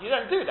around it. You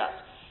don't do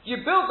that. You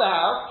build the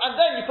house, and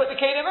then you put the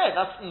Kedim in.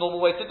 That's the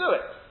normal way to do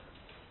it.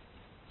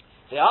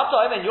 The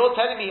Atom, and you're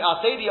telling me,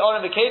 Asedi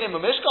Oren Kedim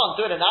Mishkan,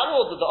 do it in that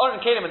order, the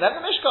Oren Kedim and then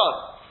the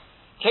Mishkan.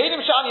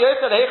 Kedim Shani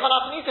Yosef Heichon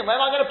Afnitim. Where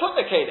am I going to put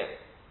the Kedim?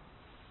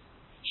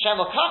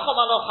 Shemokachom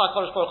Aloch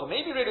HaKadosh Baruch Hu.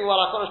 Maybe really what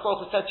HaKadosh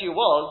Baruch Hu said to you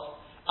was,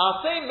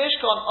 Asei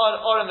Mishkan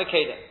Oren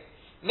Kedim.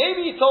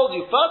 Maybe he told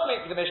you first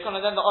make the Mishkan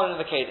and then the Oren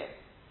and the Kedim.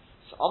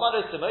 So Omar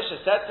Moshe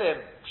said to him,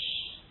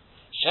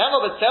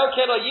 Shemo B'Tzel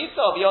Kelo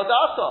Yisov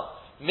Yodasa.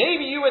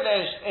 Maybe you were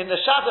in the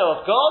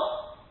shadow of God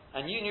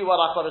and you knew what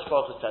HaKadosh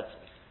Baruch Hu said to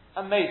me.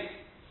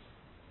 Amazing.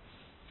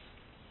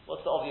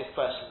 What's the obvious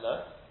question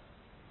though?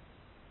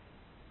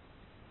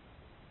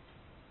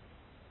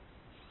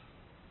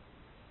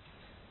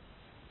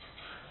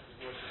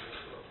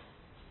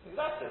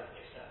 Exactly.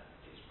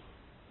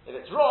 If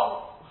it's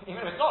wrong,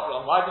 even if it's not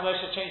wrong, why did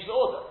Moshe change the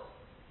order?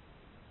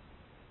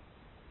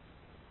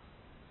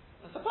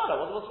 It's a matter.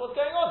 What's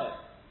going on here?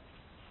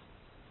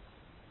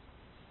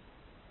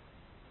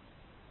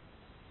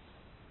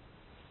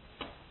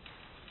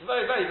 It's a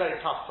very, very, very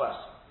tough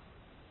question.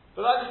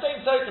 But by the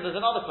same token, there's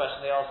another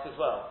question they ask as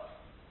well.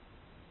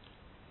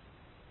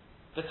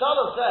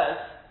 B'Tzalel says,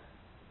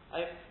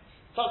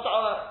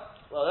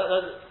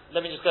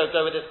 let me just go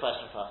with this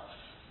question first.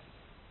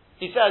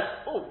 He says,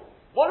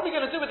 what are we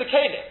going to do with the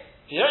Kedim?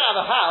 If you don't have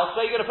a house,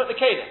 where are you going to put the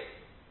Kedim?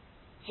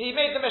 So he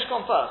made the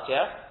Mishkan first,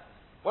 yeah?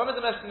 When was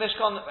the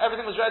Mishkan,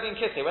 everything was ready in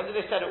Kisei. When did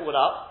they set it all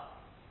up?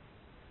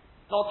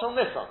 Not till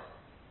Nisan.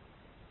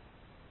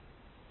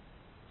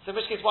 So in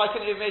which case, why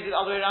couldn't he have made it the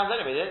other way around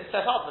anyway? They didn't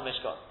set up the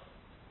Mishkan.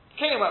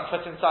 Kedim weren't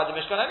put inside the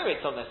Mishkan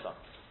anyway till Nisan.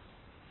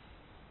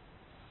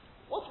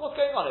 What's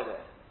going on over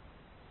there?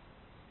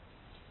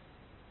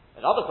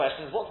 Another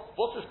question is,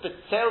 what's this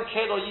B'Tzel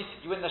Kelo Yisif?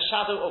 You're in the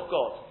shadow of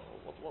God.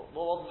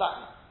 What does that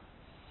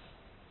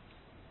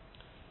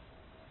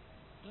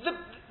mean?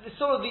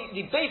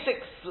 The basic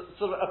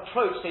sort of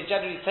approach they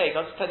generally take,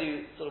 I'll just tell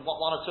you sort of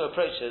one or two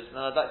approaches, and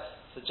I'd like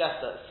to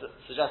suggest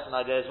an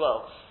idea as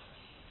well,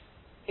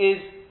 is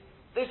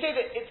they say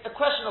that it's a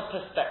question of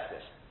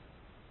perspective.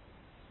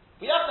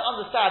 We have to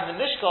understand the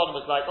Mishkan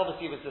was like,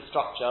 obviously it was the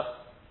structure,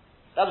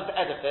 that was the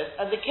edifice,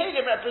 and the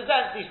Kedim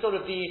represents the sort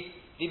of the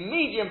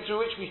medium through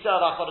which we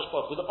serve our Chodesh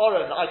Baruch Hu, the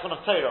Oren, the icon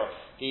of Torah,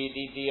 the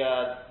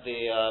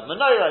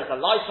menorah, the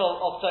light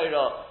of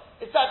Torah,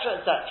 etc.,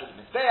 etc. The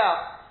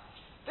Mizbeach.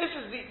 This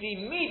is the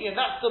medium.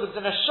 That's sort of the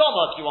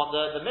neshama, if you want.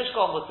 The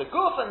Mishkan was the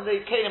Guf, and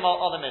the Kedim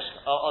are the Mishkan,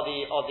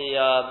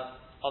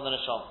 on the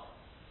neshama.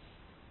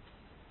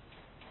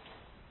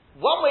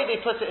 One way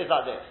they put it is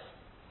like this.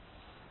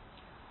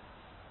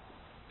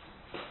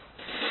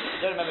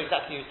 don't remember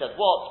exactly who said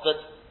what, but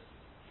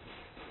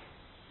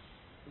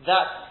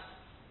that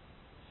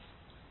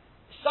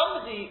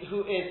somebody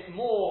who is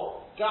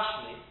more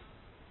Gashmi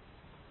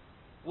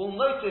will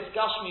notice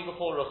Gashmi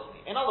before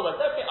Ruchni. In other words,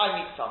 let's say I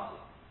meet somebody.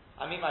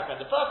 I meet my friend.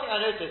 The first thing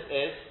I notice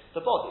is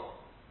the body.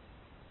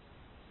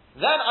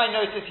 Then I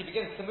notice he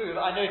begins to move.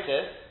 I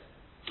notice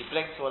he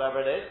blinks or whatever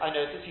it is. I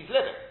notice he's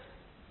living.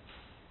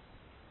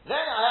 Then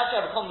I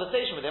actually have a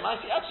conversation with him. I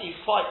see actually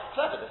he's quite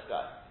clever, this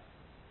guy.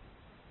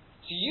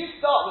 So you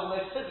start with the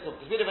most physical,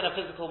 because we live in a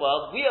physical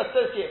world. We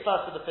associate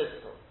first with the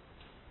physical.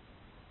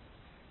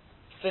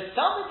 For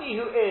somebody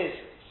who is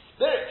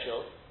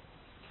spiritual,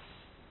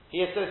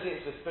 he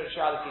associates with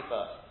spirituality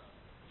first.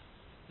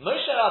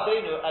 Moshe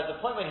Rabbeinu, at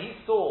the point when he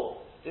saw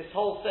this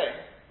whole thing,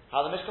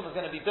 how the Mishkan was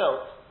going to be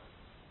built,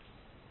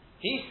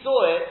 he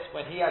saw it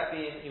when he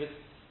was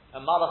a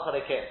Malach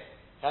Harakim.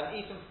 He hadn't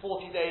eaten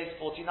for 40 days,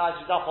 40 nights,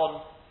 he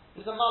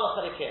was a Malach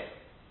Harakim.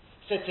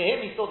 So to him,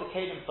 he saw the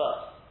Kelim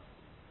first.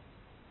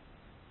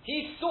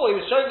 He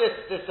was shown this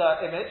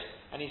image,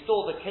 and he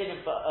saw the Kelim,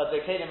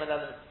 and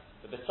then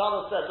the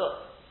Bezalel said,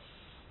 look,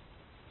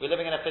 we're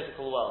living in a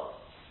physical world.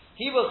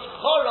 He was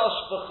Chorosh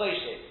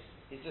B'Choshe.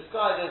 He's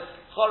described as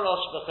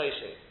Chorosh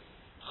B'Choshe.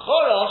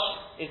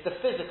 Chorosh is the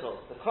physical,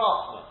 the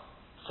craftsman.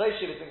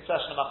 Choshe is the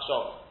expression of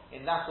Machshava,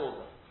 in that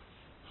order.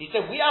 He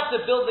said, we have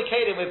to build the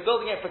Kelim, we're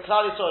building it for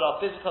Klal Yisrael, our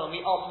physical, and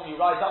we ultimately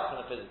rise up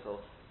from the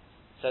physical.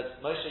 Says,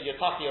 Moshe, you're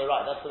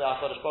right, that's the way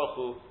HaKadosh Baruch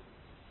Hu,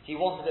 he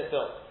wanted it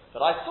built.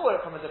 But I saw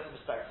it from a different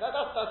perspective. That's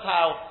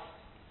how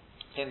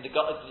the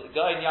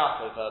Gaon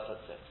Yaakov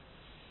puts it.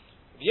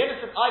 The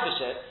Yonasan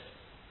Eibeshitz,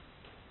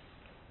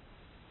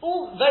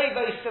 all very,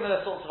 very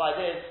similar sorts of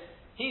ideas.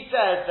 He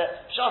says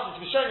that Pshat is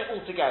to be shown it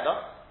all together,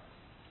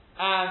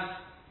 and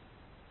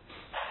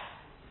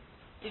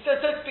he says,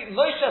 so to speak,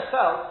 Moshe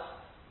felt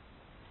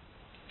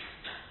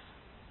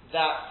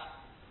that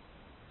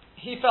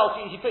he says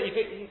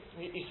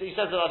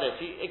it like this.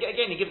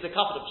 He gives a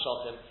couple of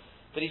Pshatim,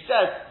 but he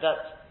says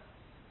that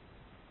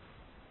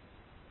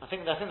I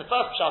think the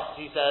first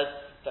Pshat he says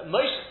that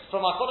Moshe,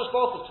 from HaKadosh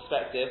Baruch Hu's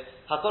perspective,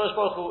 HaKadosh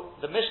Baruch Hu,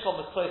 the Mishkan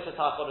was closer to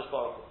HaKadosh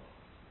Baruch Hu,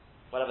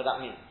 whatever that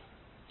means.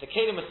 The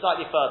Kelim was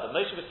slightly further.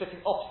 Moshe was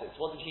sitting opposites.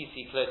 What did he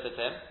see closer to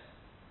him?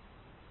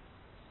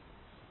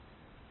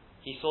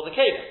 He saw the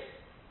Kelim.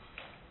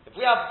 If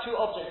we have two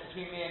objects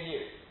between me and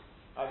you,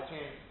 right,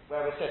 between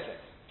where we're sitting,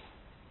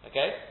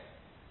 okay?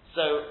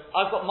 So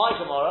I've got my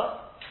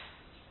Gemara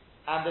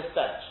and this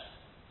bench.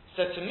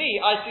 So to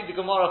me, I see the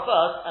Gemara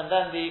first and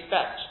then the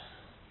bench.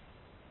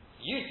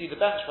 You see the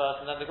bench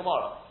first and then the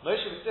Gemara.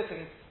 Moshe was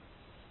sitting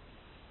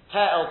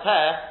pair el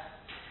pair.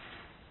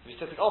 He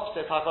was sitting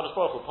opposite HaKadosh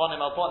Baruch Hu,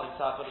 ponim el ponim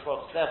to HaKadosh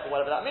Baruch Hu. Therefore,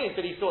 whatever that means,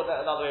 but he thought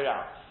that another way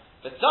around.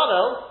 But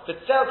Tzel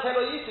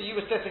Kelo Yisa, you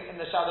were sitting in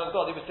the shadow of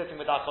God. He was sitting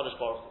with HaKadosh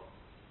Baruch Hu.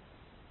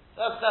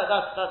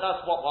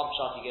 That's what one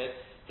pshat he gives.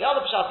 The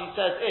other pshat he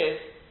says is.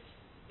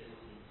 He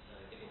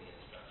wasn't giving the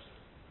instruction.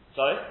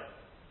 Sorry.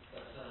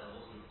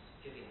 Wasn't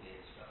giving the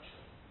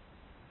instruction.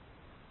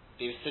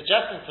 He was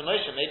suggesting to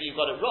Moshe, maybe you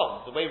got it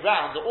wrong. The way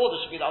round, the order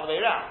should be the other way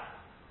round.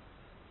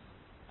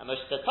 And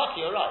Moshe said,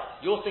 Taki, you're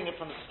right. You're seeing it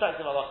from the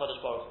perspective of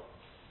HaKadosh Baruch Hu.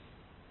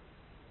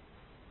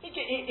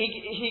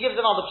 He gives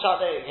another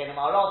pshat there again.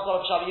 Maharal's got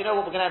a pshat, but you know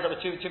what, we're going to end up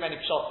with too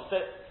many pshats. So,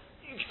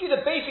 you can see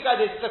the basic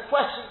idea. It's a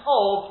question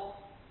of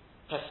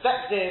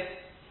perspective.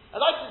 I'd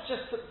like to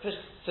just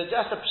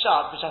suggest a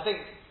pshat, which I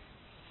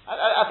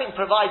think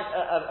provides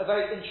a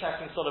very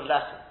interesting sort of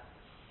lesson.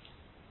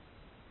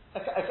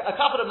 A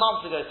couple of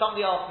months ago,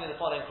 somebody asked me the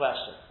following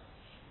question.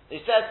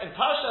 He said, in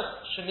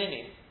Parashas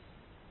Shemini,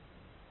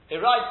 it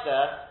writes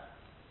there,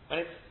 when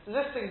it's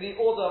listing the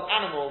order of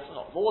animals,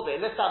 not order, it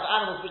lists out the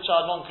animals which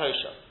are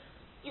non-kosher.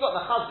 You've got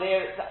the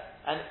chazir,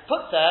 and it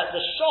puts there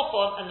the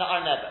shofan and the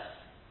arneves.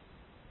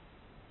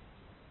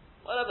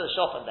 Whatever the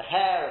shofan, the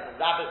hare and the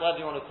rabbit, whatever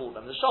you want to call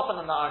them, the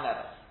shofan and the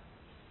arneves.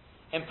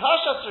 In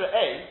Parashas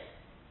Re'eh,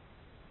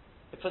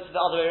 it puts it the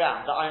other way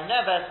around, the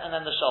arneves and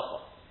then the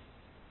shofan.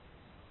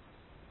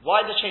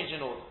 Why the change in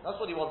order? That's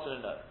what he wanted to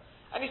know.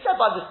 And he said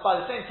by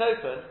the same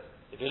token,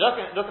 if you look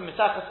at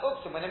Mesachas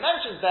Uksim, when it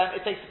mentions them,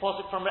 it takes the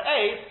posuk from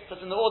Re'eh,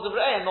 puts in the order of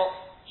Re'eh and not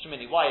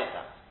Shemini. Why is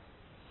that?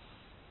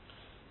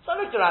 So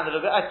I looked around a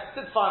little bit. I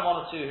did find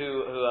one or two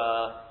who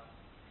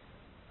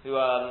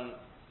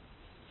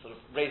sort of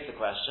raised the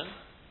question,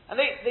 and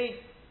they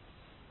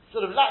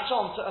sort of latch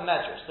on to a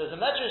medrash. There's a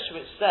medrash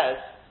which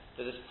says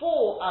that there's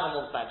 4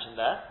 animals mentioned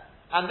there,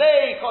 and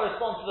they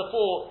correspond to the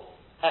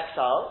 4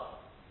 exiles.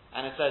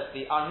 And it says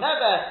the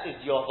Arneves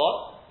is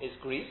Yovon, is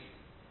Greece,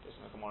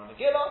 doesn't make a more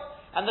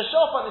Megillah, and the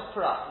Shofan is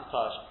Paras, is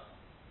Persian.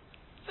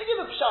 So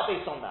give a pshat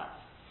based on that.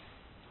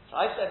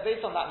 So I said,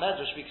 based on that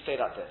medrash, we could say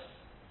like this.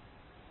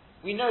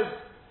 We know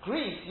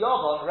Greece,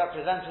 Yovon,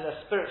 represented a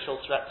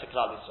spiritual threat to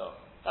Klal Yisrael.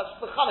 That's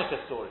the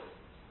Chanukah story.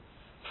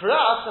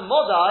 Paras and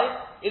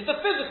Modai is the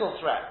physical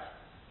threat.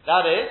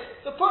 That is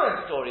the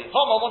Purim story.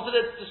 Haman wanted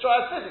to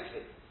destroy us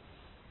physically.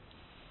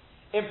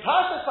 In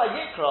Parashas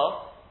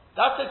Vayikra,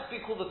 that's what we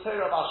call the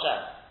Torah of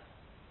Hashem.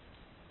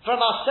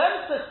 From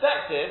Hashem's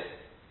perspective,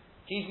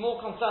 He's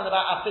more concerned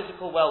about our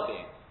physical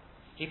well-being.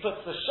 He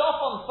puts the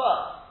shofan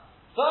first.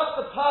 First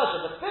the Persia,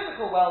 the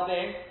physical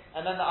well-being,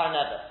 and then the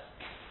Arneves.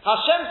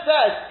 Hashem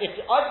says, if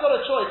I've got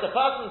a choice, the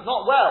person's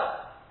not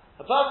well,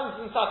 the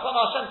person's in Sakon,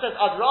 Hashem says,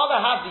 I'd rather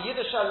have the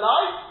Yiddish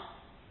life,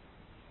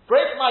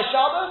 break my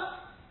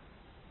Shabbos,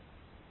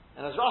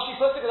 and as Rashi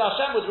puts it,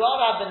 Hashem would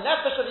rather have the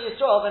Nefesh of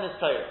Yisrael than his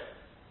Torah.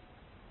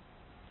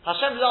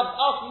 Hashem loves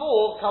us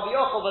more,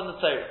 Kaviyachol, than the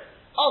Torah.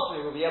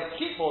 Ultimately, we'll be able to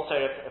keep more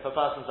Torah if a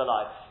person's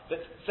alive.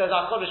 But says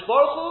HaKadosh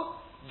Baruch Hu,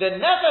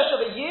 the Nefesh of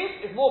a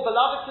Yid is more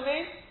beloved to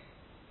me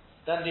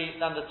than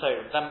the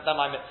Torah, than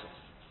my mitzvahs.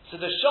 So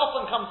the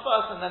Shofan comes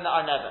first and then the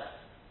Arneves.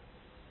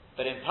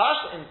 But in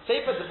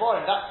Sefer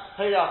Devarim, that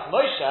Periyas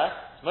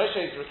Moshe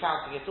is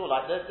recounting it all,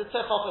 like the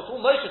Tzechach, it's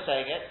all Moshe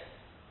saying it,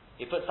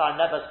 he puts the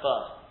Arneves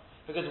first.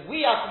 Because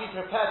we have to be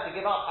prepared to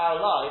give up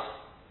our lives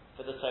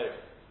for the Torah.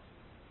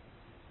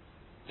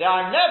 The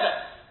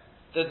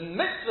Arneves, the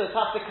mitzvahs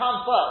have to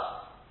come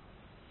first.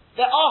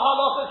 There are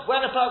halachas when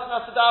a person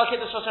has to die al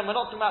Kiddush Hashem. We're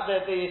not talking about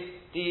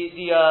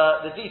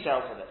the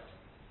details of it.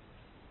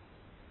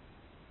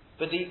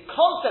 But the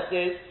concept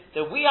is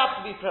that we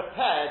have to be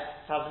prepared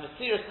to have the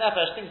Mesiras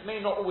Nefesh. Things may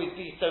not always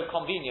be so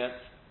convenient,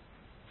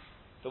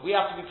 but we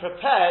have to be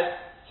prepared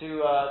to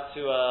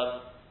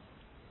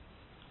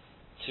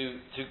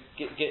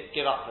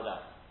give up for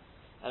that.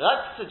 And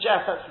I'd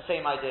suggest that's the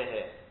same idea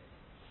here.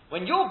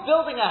 When you're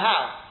building a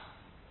house,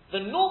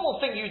 the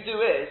normal thing you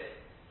do is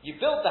you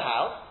build the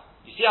house.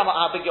 You see how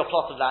big your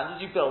plot of land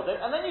is. You build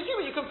it, and then you see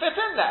what you can fit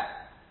in there.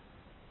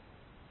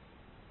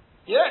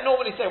 You don't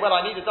normally say, well,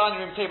 I need a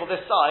dining room table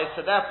this size,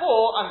 so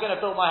therefore I'm going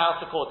to build my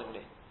house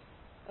accordingly.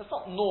 That's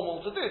not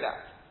normal to do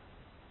that.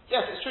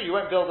 Yes, it's true, you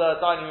won't build a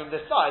dining room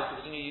this size,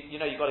 because you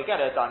know you've got to get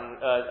a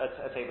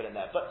table in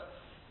there. But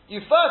you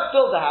first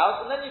build the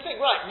house, and then you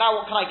think, right, now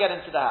what can I get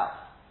into the house?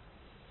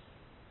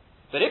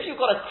 But if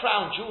you've got a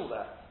crown jewel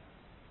there,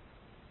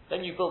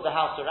 then you build the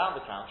house around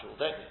the crown jewel,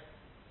 don't you?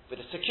 With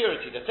the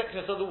security, the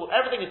thickness of the wall,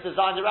 everything is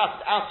designed around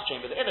it, the outer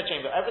chamber, the inner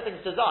chamber,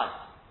 everything's designed.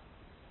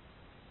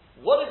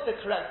 What is the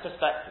correct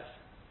perspective?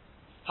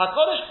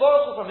 HaKadosh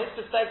Baruch Hu, from his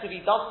perspective,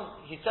 he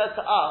says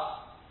to us,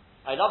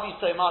 I love you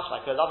so much,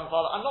 like a loving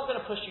father, I'm not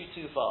going to push you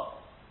too far.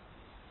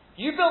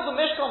 You build the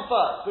Mishkan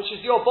first, which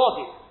is your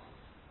body.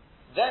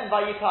 Then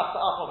Vayikach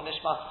Ta'achov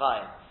Nishmas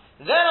Chaim.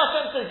 Then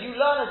Hashem says, you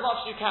learn as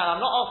much as you can.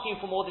 I'm not asking you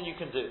for more than you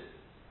can do.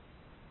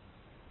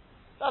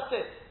 That's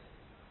it.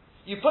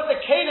 You put the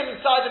Kelim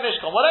inside the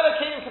Mishkan.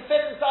 Whatever Kelim can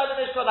fit inside the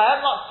Mishkan,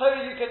 however much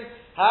Torah you can,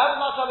 however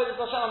much of it is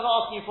Hashem, I'm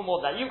not asking you for more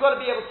than that. You've got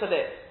to be able to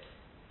live.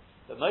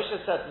 But Moshe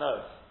says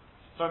no.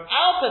 From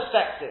our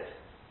perspective,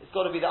 it's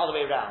got to be the other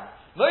way around.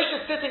 Moshe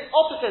is sitting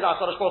opposite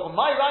HaKadosh Baruch Hu.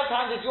 My right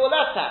hand is your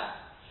left hand.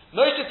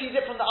 Moshe sees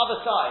it from the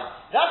other side.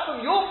 That's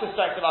from your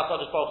perspective,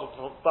 HaKadosh Baruch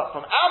Hu. But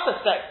from our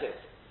perspective,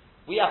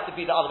 we have to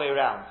be the other way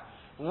around.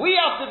 We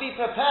have to be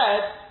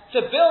prepared to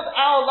build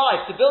our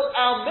life, to build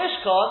our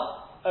Mishkan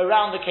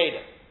around the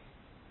Kedah.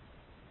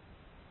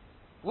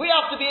 We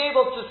have to be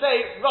able to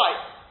say,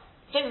 right,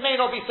 things may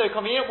not be so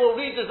convenient, we'll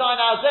redesign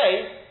our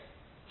day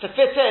to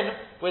fit in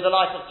with the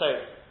life of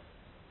Torah.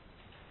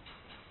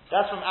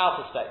 That's from our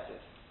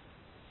perspective.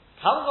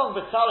 Comes along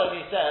B'Tzalel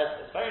and he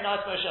says, it's very nice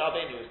Moshe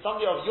Rabbeinu,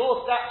 somebody of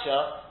your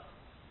stature,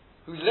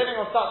 who's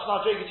living on such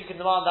madrigas, you can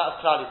demand that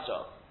of Klal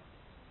Yisrael.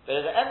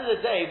 But at the end of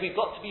the day, we've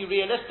got to be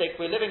realistic,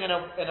 we're living in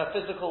a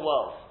physical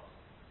world.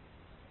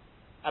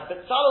 And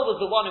B'Tzalel was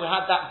the one who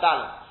had that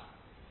balance.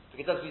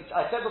 Because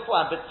I said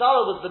before, and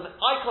B'Tzalel was the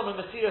icon of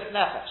Mesiras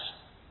Nefesh.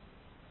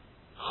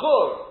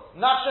 Chur,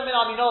 Nafshem min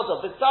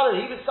Aminodah. B'Tzalel,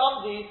 he was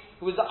somebody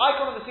who was the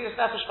icon of Mesiras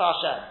Nefesh for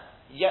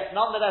Hashem. Yet,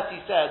 nonetheless,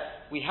 he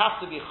said, we have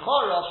to be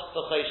chorosh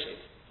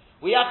v'choshev.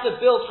 We have to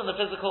build from the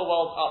physical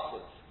world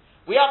upwards.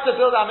 We have to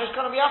build our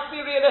Mishkan, and we have to be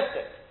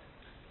realistic.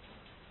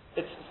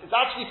 It's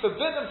actually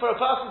forbidden for a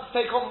person to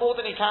take on more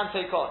than he can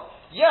take on.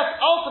 Yes,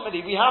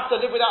 ultimately, we have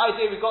to live with that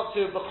idea. We've got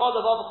to b'chol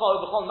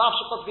avavachol, b'chol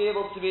nafshachot, be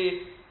able to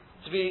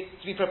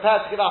be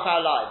prepared to give up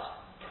our lives.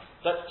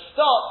 But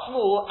start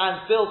small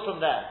and build from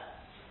there.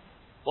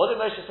 What did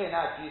Moshe say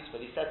now? It's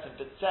useful. He said to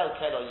B'tzel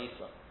Kelo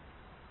Yisrael.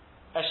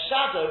 A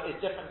shadow is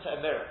different to a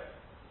mirror.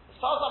 As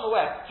far as I'm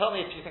aware, tell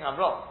me if you think I'm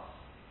wrong.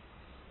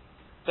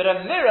 But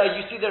a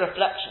mirror, you see the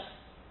reflection.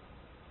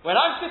 When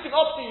I'm sitting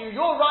opposite you,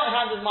 your right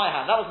hand is my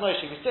hand. That was Moshe.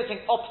 He was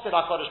sitting opposite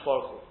HaKadosh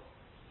Baruch Hu.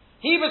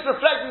 He was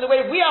reflecting the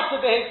way we have to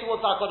behave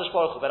towards HaKadosh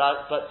Baruch Hu.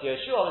 But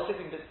Yeshua was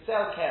sitting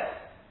B'tzel Kelo.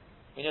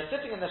 When you're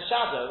sitting in the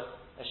shadow,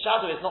 a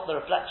shadow is not the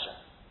reflection.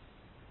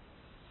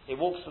 It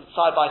walks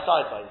side by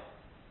you.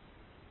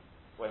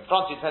 Or in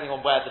front of you, depending on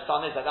where the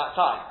sun is at that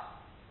time.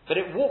 But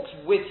it walks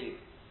with you.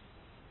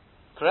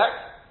 Correct?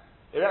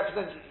 It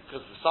represents,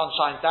 because the sun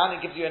shines down,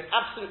 it gives you an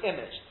absolute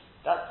image.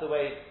 That's the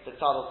way the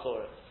Tzadok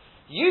saw it.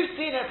 You've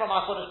seen it from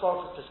HaKadosh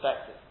Baruch Hu's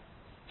perspective.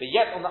 But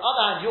yet, on the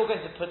other hand, you're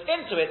going to put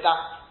into it that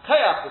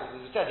koyach, because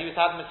as we said, he was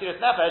having Mesiras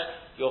Nefesh,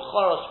 your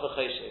choros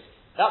v'cheshev.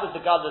 That was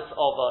the gadlus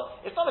of,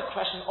 it's not a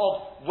question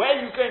of where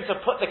you're going to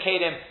put the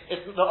kedim.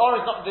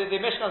 The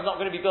Mishkan is not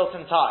going to be built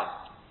in time.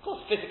 Of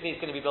course, physically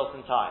it's going to be built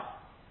in time.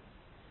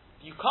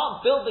 You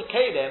can't build the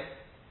Kelim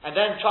and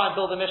then try and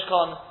build a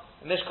Mishkan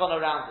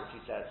around it, he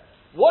says.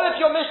 What if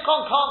your Mishkan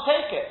can't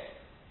take it?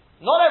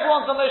 Not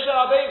everyone's a Moshe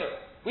Rabbeinu.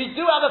 We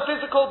do have a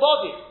physical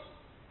body.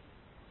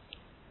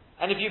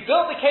 And if you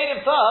build the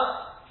Kelim first,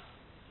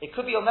 it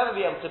could be you'll never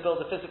be able to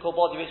build a physical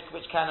body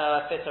which can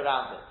fit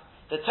around it.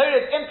 The Torah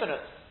is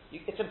infinite.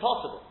 It's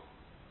impossible.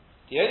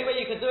 The only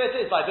way you can do it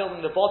is by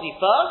building the body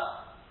first,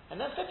 and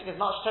then fitting as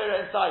much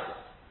Torah inside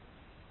it.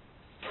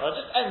 I'll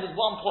just end with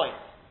one point,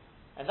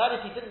 and that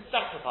is he didn't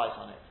sacrifice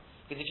on it.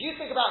 Because if you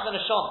think about the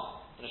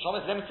neshama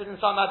is limited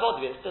inside my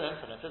body, but it's still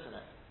infinite, isn't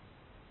it?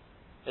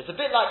 It's a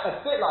bit like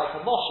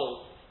a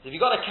moshel. If you've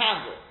got a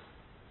candle,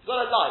 you've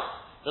got a light,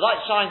 the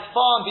light shines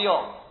far and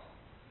beyond.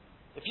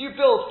 If you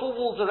build full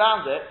walls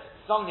around it,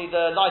 suddenly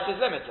the light is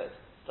limited.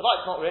 The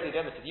light's not really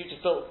limited, you've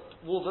just built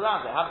walls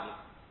around it, haven't you?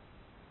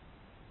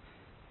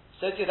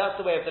 So too, that's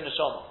the way of the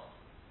neshama.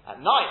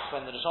 At night,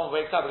 when the neshama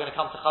wakes up, we're going to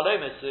come to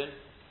Chalomas soon,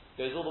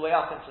 goes all the way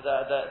up into the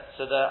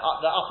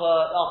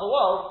upper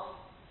world,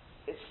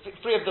 it's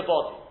free of the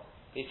body.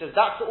 He says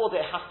that's the order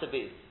it has to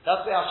be.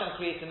 That's why Hashem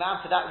created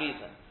man for that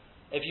reason.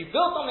 If you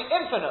build something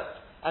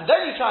infinite, and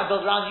then you try and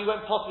build around, you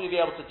won't possibly be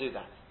able to do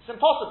that. It's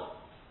impossible.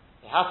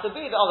 It has to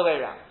be the other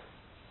way around.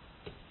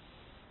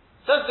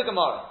 Says the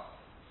Gemara.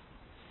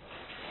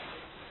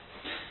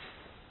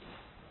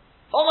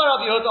 Omar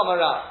Rabbi Yehuda Omar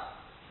Rav.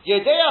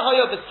 Yedea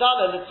Hayo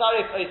B'Tzalel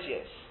L'Tzarif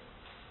Oisies.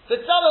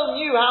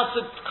 B'Tzalel knew how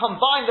to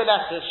combine the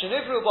letters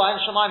Shenivru B'Hem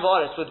Shamayim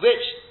V'Oretz, with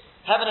which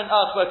heaven and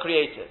earth were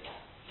created.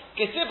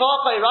 Kisiv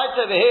Ha'chai writes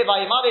over here,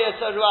 Vayimari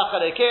Yetzer Ruach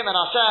Elokim, and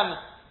Hashem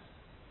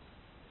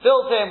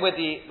filled him with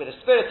the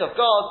Spirit of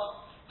God.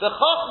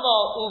 V'Chachma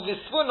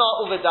U'Visvuna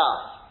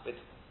U'Vedas.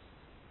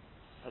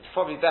 It's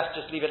probably best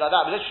just leave it like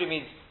that, but literally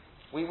means,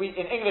 we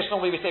in English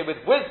normally we say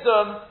with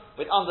wisdom,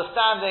 with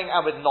understanding,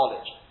 and with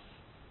knowledge.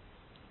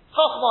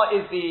 Chachma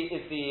is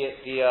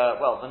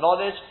the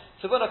knowledge.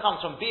 Tavuna comes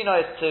from Bina,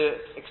 is to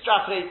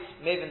extrapolate,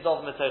 Mevin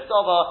Dov Mitzvah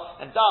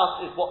Sova, and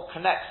Das is what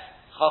connects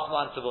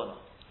Chachma and Tavuna.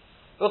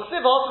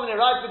 Uchsiv also when he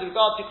writes with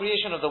regard to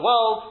creation of the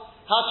world,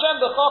 Hashem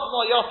b'Chachma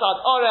Yosad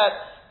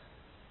Oretz,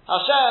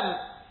 Hashem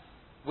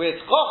with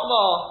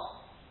Chachma,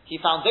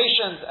 he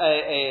foundations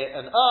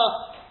an earth,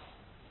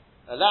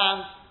 a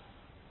land.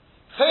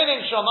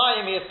 Chenin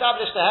Shamayim, he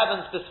established the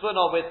heavens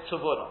b'Svuna with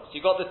Tavuna. So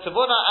you got the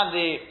Tavuna and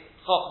the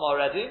Chachma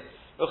already.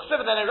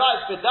 Uchsiv then he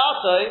writes with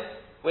Dato,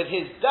 with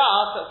his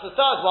Das, that's the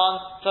third one,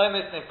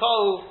 Tomis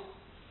Nivkohu,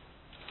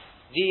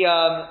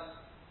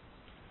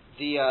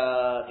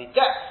 the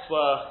depths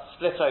were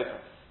split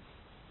open.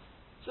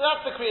 So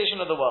that's the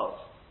creation of the world.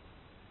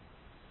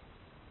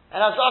 And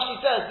as Rashi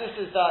says, this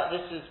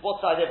is what's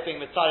the idea of being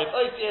Mitzarif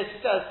Oisies.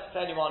 He says to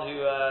anyone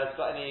who has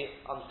got any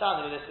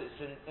understanding of this, it's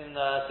in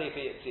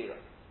Sefer Yetzirah.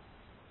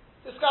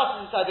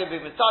 Discusses this idea of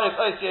being Mitzarif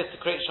Oisies to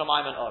create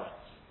Shamayim and Oretz.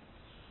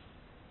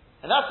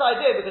 And that's the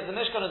idea because the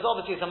Mishkan is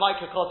obviously a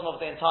microcosm of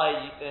the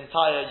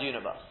entire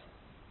universe.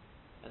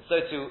 And so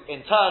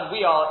in turn,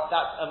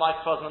 that's a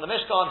microcosm of the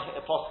Mishkan,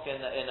 a posuk in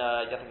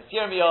I think it's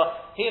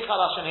Yirmiyah, Heichal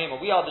Hashem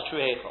Hema, we are the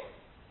true Heichal.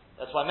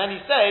 That's why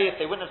many say,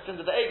 if they wouldn't have sinned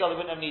to the Egel, they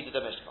wouldn't have needed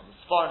a Mishkan. The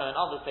Sforno and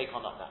others take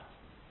on like that.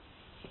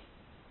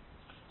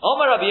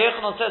 Omar Rabbi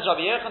Yechanan says,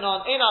 Rabbi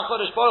Yechanan, Ein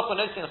HaKadosh Baruch Hu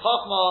Nitzin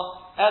Chachma,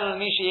 Eren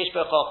Mishi Yesh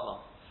Be Chachma.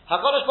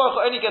 HaKadosh Baruch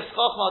Hu only gives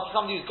Chachma to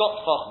somebody who's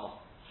got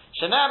Chachma.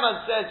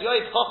 Shenamad says,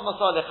 Yoiv Chachma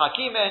Sa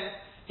Lechakimen,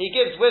 he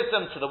gives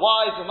wisdom to the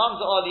wise,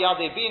 Umamza Al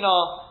Yadei Bina,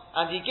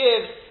 and he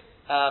gives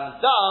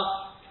Das,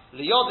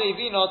 Liyadei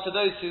Bina, to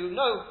those who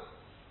know,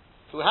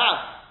 who have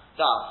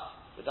Das,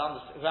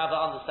 who have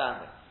an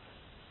understanding.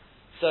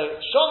 So,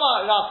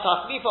 Shoma Rav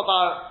Tachlifa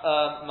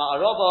Bar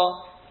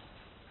Ma'arova,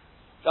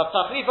 Rav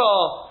Tachlifa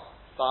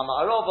Bar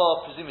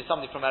Ma'arova, presumably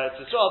somebody from Eretz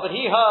Yisrael, but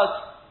he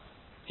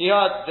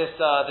heard this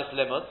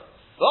limud.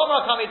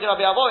 V'Omar Kami to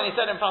Rabbi Avoh, and he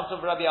said in front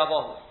of Rabbi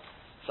Avoh.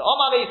 So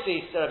Omar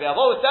Leisi, Rabbi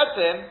Avoh said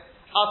to him,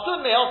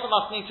 Asun me also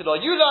must need to know.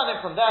 You learn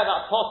it from there,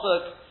 that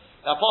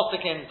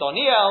posuk in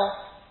Daniel,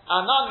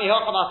 and nan mi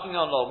hocha must need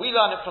law. We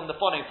learn it from the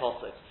following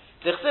posuk.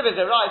 The chsiv is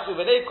a right,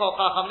 uvelei kol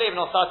chacham lev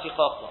nosati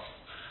chachma.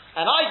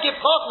 And I give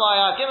chachma,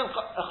 I have given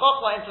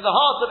chachma into the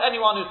heart of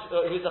anyone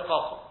who's a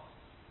chacham.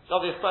 The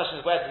obvious question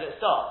is, where does it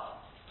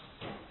start?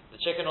 The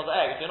chicken or the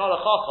egg? If you're not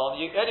a chacham,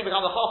 you only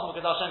become a chacham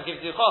because Hashem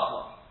gives you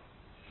chachma.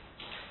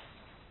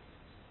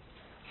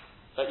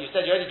 But you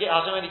said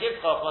Hashem only gives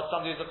chachma to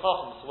somebody who's a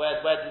chacham, so where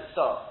does it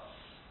start?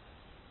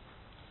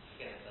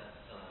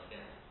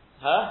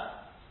 Huh?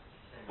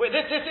 Wait,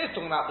 this is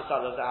talking about the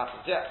B'Tzalel as it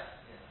happens, yeah.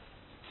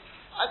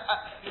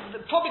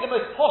 Probably the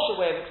most posh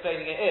way of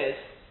explaining it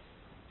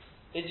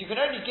is you can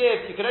only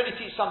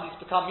teach somebody to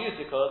become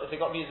musical if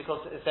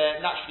they're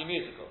naturally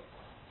musical.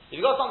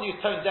 If you've got somebody who's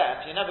tone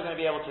deaf, you're never going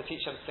to be able to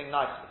teach them to sing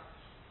nicely.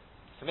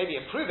 So maybe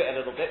improve it a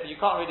little bit, but you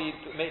can't really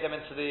make them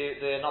into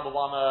the number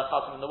one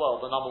chasam in the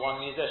world, the number one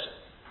musician.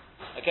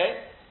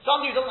 Okay?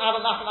 Somebody who doesn't have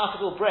a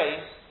mathematical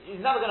brain, he's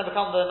never going to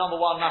become the number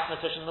one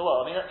mathematician in the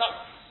world. I mean, that's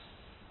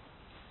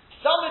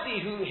somebody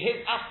who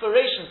his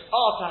aspirations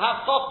are to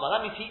have chachma.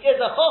 That means he is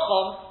a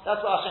chacham. That's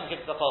what Hashem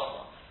gives the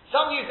chachma.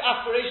 Somebody whose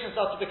aspirations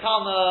are to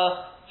become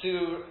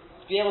to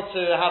be able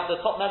to have the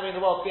top memory in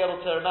the world, to be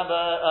able to remember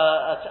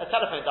a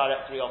telephone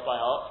directory off by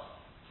heart.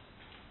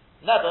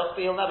 Never, but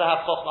he'll never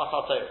have Chochmas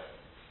HaTorah.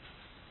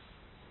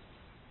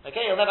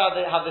 Okay, he'll never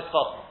have this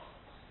Chochmah.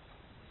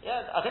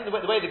 Yeah, I think the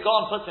way the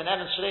Gaon puts it in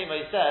Evan Shlema,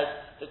 he says,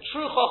 the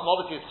true Chochmah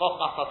obviously is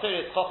Chochmas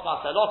HaTorah, it's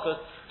Chochmas Elokus,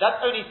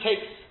 that only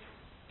takes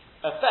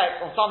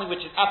effect on something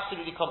which is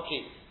absolutely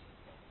complete.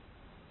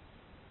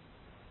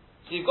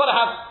 So you've got to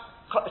have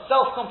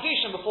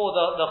self-completion before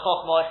the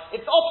Chochmah.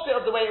 It's opposite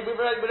of the way, we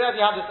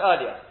already had this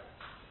earlier.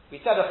 We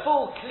said a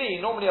full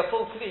Kli, normally a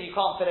full Kli, you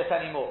can't fill it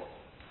anymore.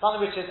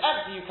 Something which is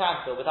empty, you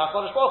can fill. With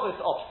HaKadosh Baruch Hu, it's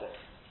the opposite.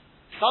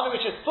 Something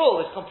which is full,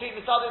 is complete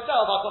inside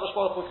itself, HaKadosh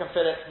Baruch Hu can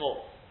fill it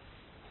more.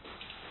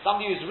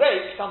 Somebody who's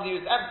rake, somebody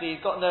who's empty, he's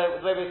got no,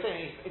 the way we're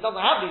saying, he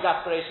doesn't have these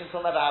aspirations,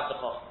 he'll never have the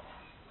Chochmah.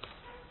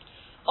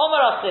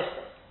 Omar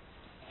Sister.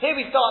 Here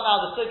we start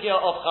now the sugya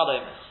of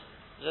Chalomis.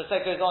 The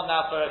sugya goes on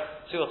now for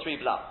 2 or 3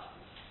 blocks.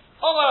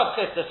 Omar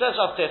Sister, says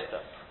Rav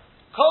Sister,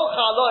 Kol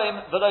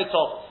Chaloim v'lo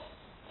tovus.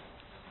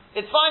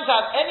 It's fine to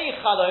have any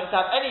Chalom, to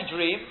have any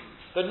dream,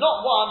 but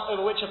not one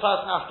over which a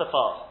person has to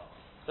fast.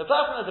 If a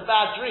person has a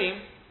bad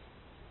dream,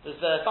 there's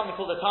something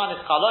called the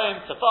Tanis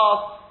Chalom, to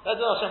fast.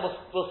 Hashem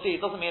we'll see.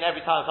 It doesn't mean every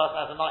time a person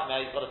has a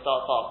nightmare he's got to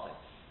start fasting.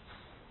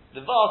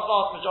 The vast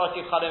majority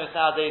of Chalomis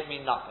nowadays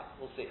mean nothing.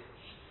 We'll see.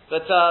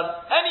 But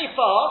any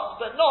fast,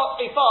 but not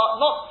a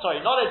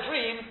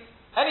dream,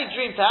 any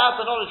dream to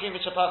have, but not a dream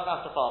which a person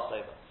has to fast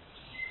over.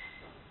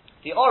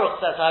 The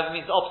Aruch says, however,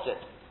 means the opposite.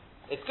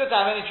 It's good to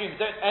have any dream,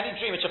 any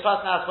dream which a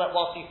person has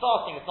whilst he's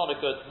fasting, it's not a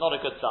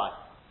good sign.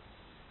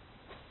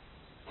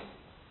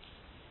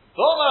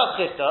 V'omar Rav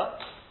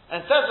Chisda,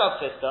 and says Rav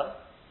Chisda,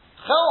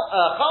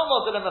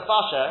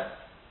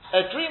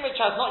 a dream which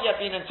has not yet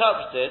been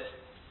interpreted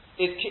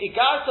is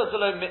ki'igarto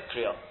d'lo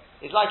mikriya.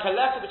 It's like a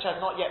letter which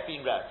has not yet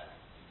been read.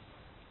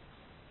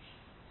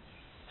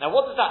 Now,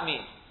 what does that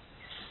mean?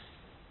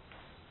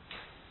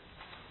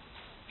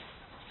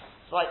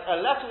 It's like a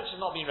letter which has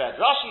not been read.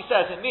 Rashi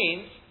says it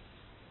means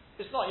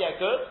it's not yet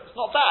good, it's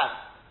not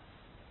bad.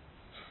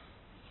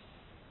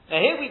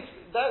 Now here as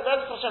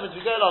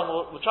we go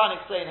along, we'll try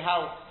and explain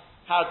how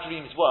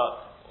dreams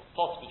work, or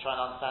possibly try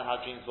and understand how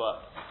dreams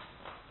work.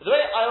 But the way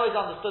I always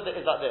understood it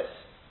is like this.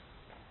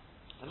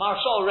 The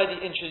Maharshal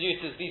already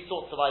introduces these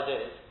sorts of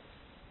ideas.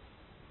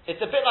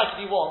 It's a bit like,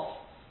 if you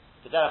want,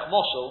 the Derech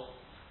Moshel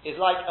is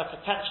like a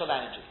potential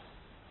energy.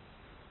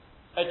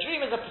 A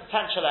dream is a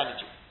potential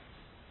energy.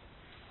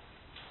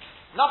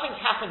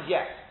 Nothing's happened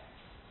yet.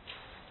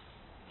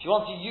 If you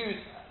want to use,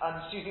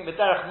 I'm just using the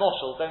Derech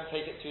Moshel, don't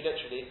take it too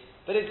literally,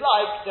 but it's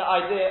like the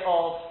idea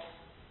of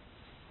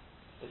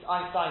this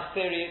Einstein's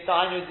theory, the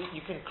idea that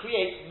you can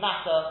create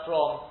matter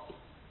from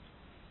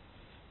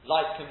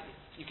light,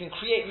 you can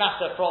create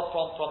matter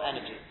from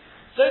energy.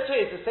 So too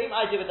is the same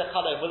idea with the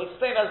Chalom. We'll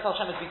explain as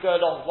we go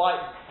along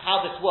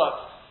how this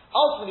works.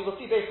 Ultimately, we'll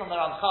see based on the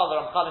Ramchal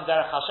in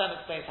Derech Hashem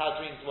explains how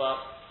dreams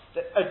work,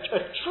 that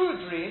a true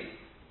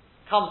dream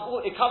comes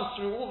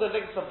through all the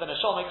links of the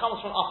Neshama. It comes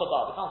from up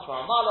above, it comes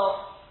from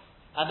Malach,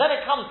 and then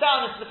it comes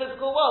down into the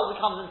physical world,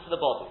 it comes into the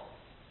body.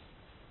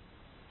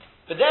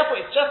 But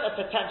therefore, it's just a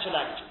potential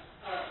energy.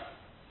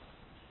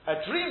 A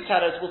dream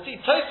teller, we'll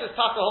see Tosfos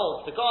Taka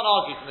holds, the Gaon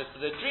argues on this,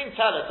 but the dream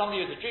teller,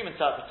 somebody who's a dream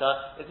interpreter,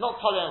 is not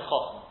Toleh and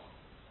Chochmah.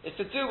 It's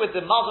to do with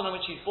the mazon on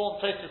which he's born.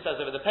 Tosfos says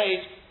over the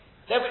page.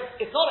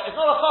 It's not a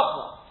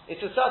Chochmah.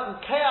 It's a certain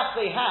chaos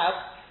they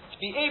have to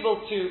be able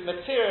to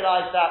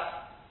materialize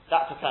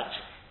that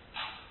potential.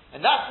 And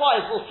that's why,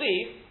 as we'll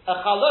see, a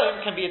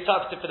Chalom can be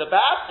interpreted for the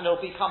bad, and it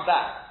will become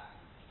bad.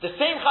 The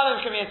same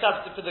Chalom can be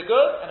interpreted for the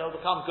good, and it will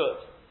become good.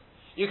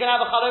 You can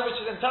have a Chalom which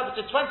is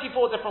interpreted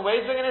 24 different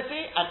ways, we're going to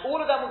see, and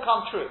all of them will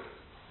come true.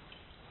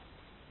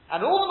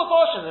 And all the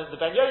Mephoshim, the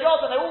Ben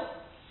Yoyod, and they all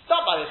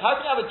start by this. How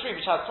can you have a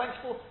dream which has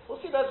 24? We'll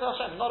see Be'ez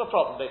Hashem, not a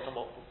problem based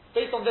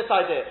on this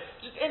idea.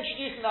 Just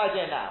introducing the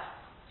idea now.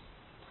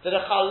 That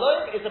a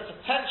Chalom is a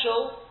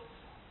potential,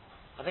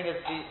 I think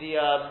it's Rav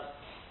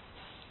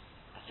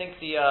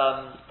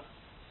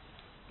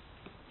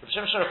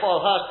Shimshon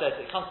Raphael Hirsch says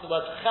it comes to the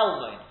word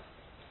chelmon.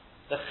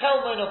 The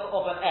chelmon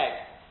of an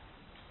egg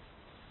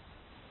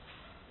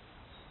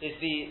is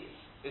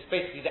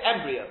basically the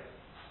embryo.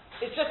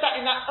 It's just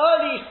that in that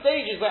early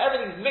stages where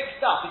everything's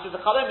mixed up, because the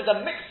chalom is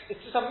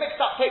it's just a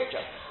mixed up picture.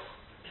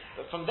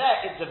 But from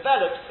there it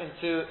develops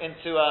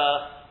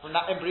from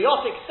that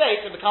embryotic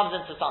state it becomes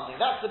into something.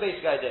 That's the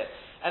basic idea.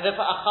 And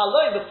therefore a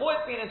chalom, before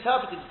it's been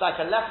interpreted, it's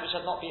like a letter which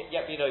has not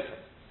yet been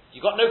opened.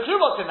 You've got no clue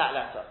what's in that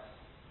letter.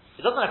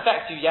 It doesn't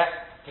affect you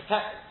yet,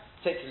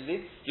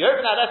 particularly. You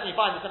open that letter and you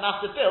find it's a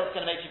massive bill, it's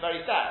going to make you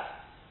very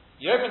sad.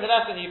 You open the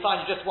letter and you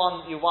find you just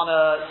won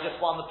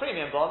the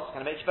premium bonds, it's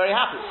going to make you very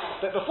happy.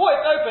 But before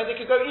it's opened,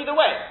 it could go either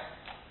way.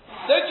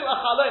 So to a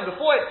chalom,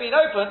 before it's been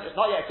opened, it's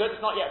not yet good,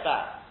 it's not yet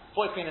bad.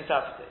 Before it's been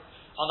interpreted.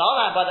 On the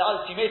other hand, by the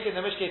others, you may say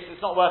in which case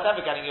it's not worth ever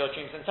getting your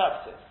dreams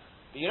interpreted.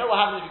 But you know what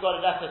happens if you've got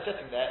a letter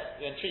sitting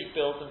there, your intrigue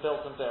builds and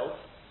builds and builds.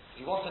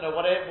 You want to know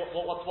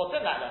what's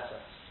in that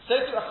letter. So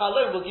to a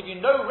chalom will give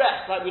you no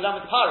rest like we learn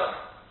with Paro.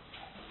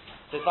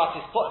 So it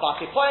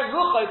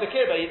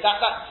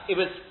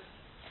was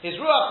his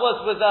ruach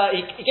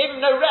he gave him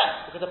no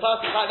rest because a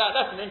person like that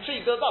rest and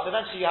intrigue builds up.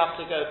 Eventually you have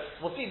to go.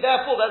 We'll see.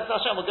 Therefore, Be'ez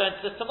Hashem, we'll go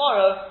into this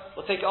tomorrow.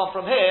 We'll take it on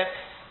from here.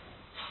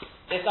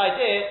 This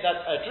idea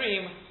that a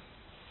dream,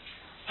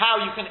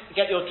 how you can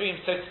get your dream,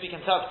 so to speak,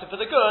 interpreted for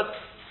the good.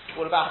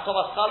 What about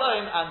Thomas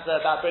Chalom and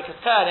about Birkas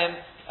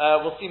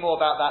Kohanim? We'll see more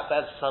about that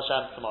Be'ez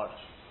Hashem tomorrow.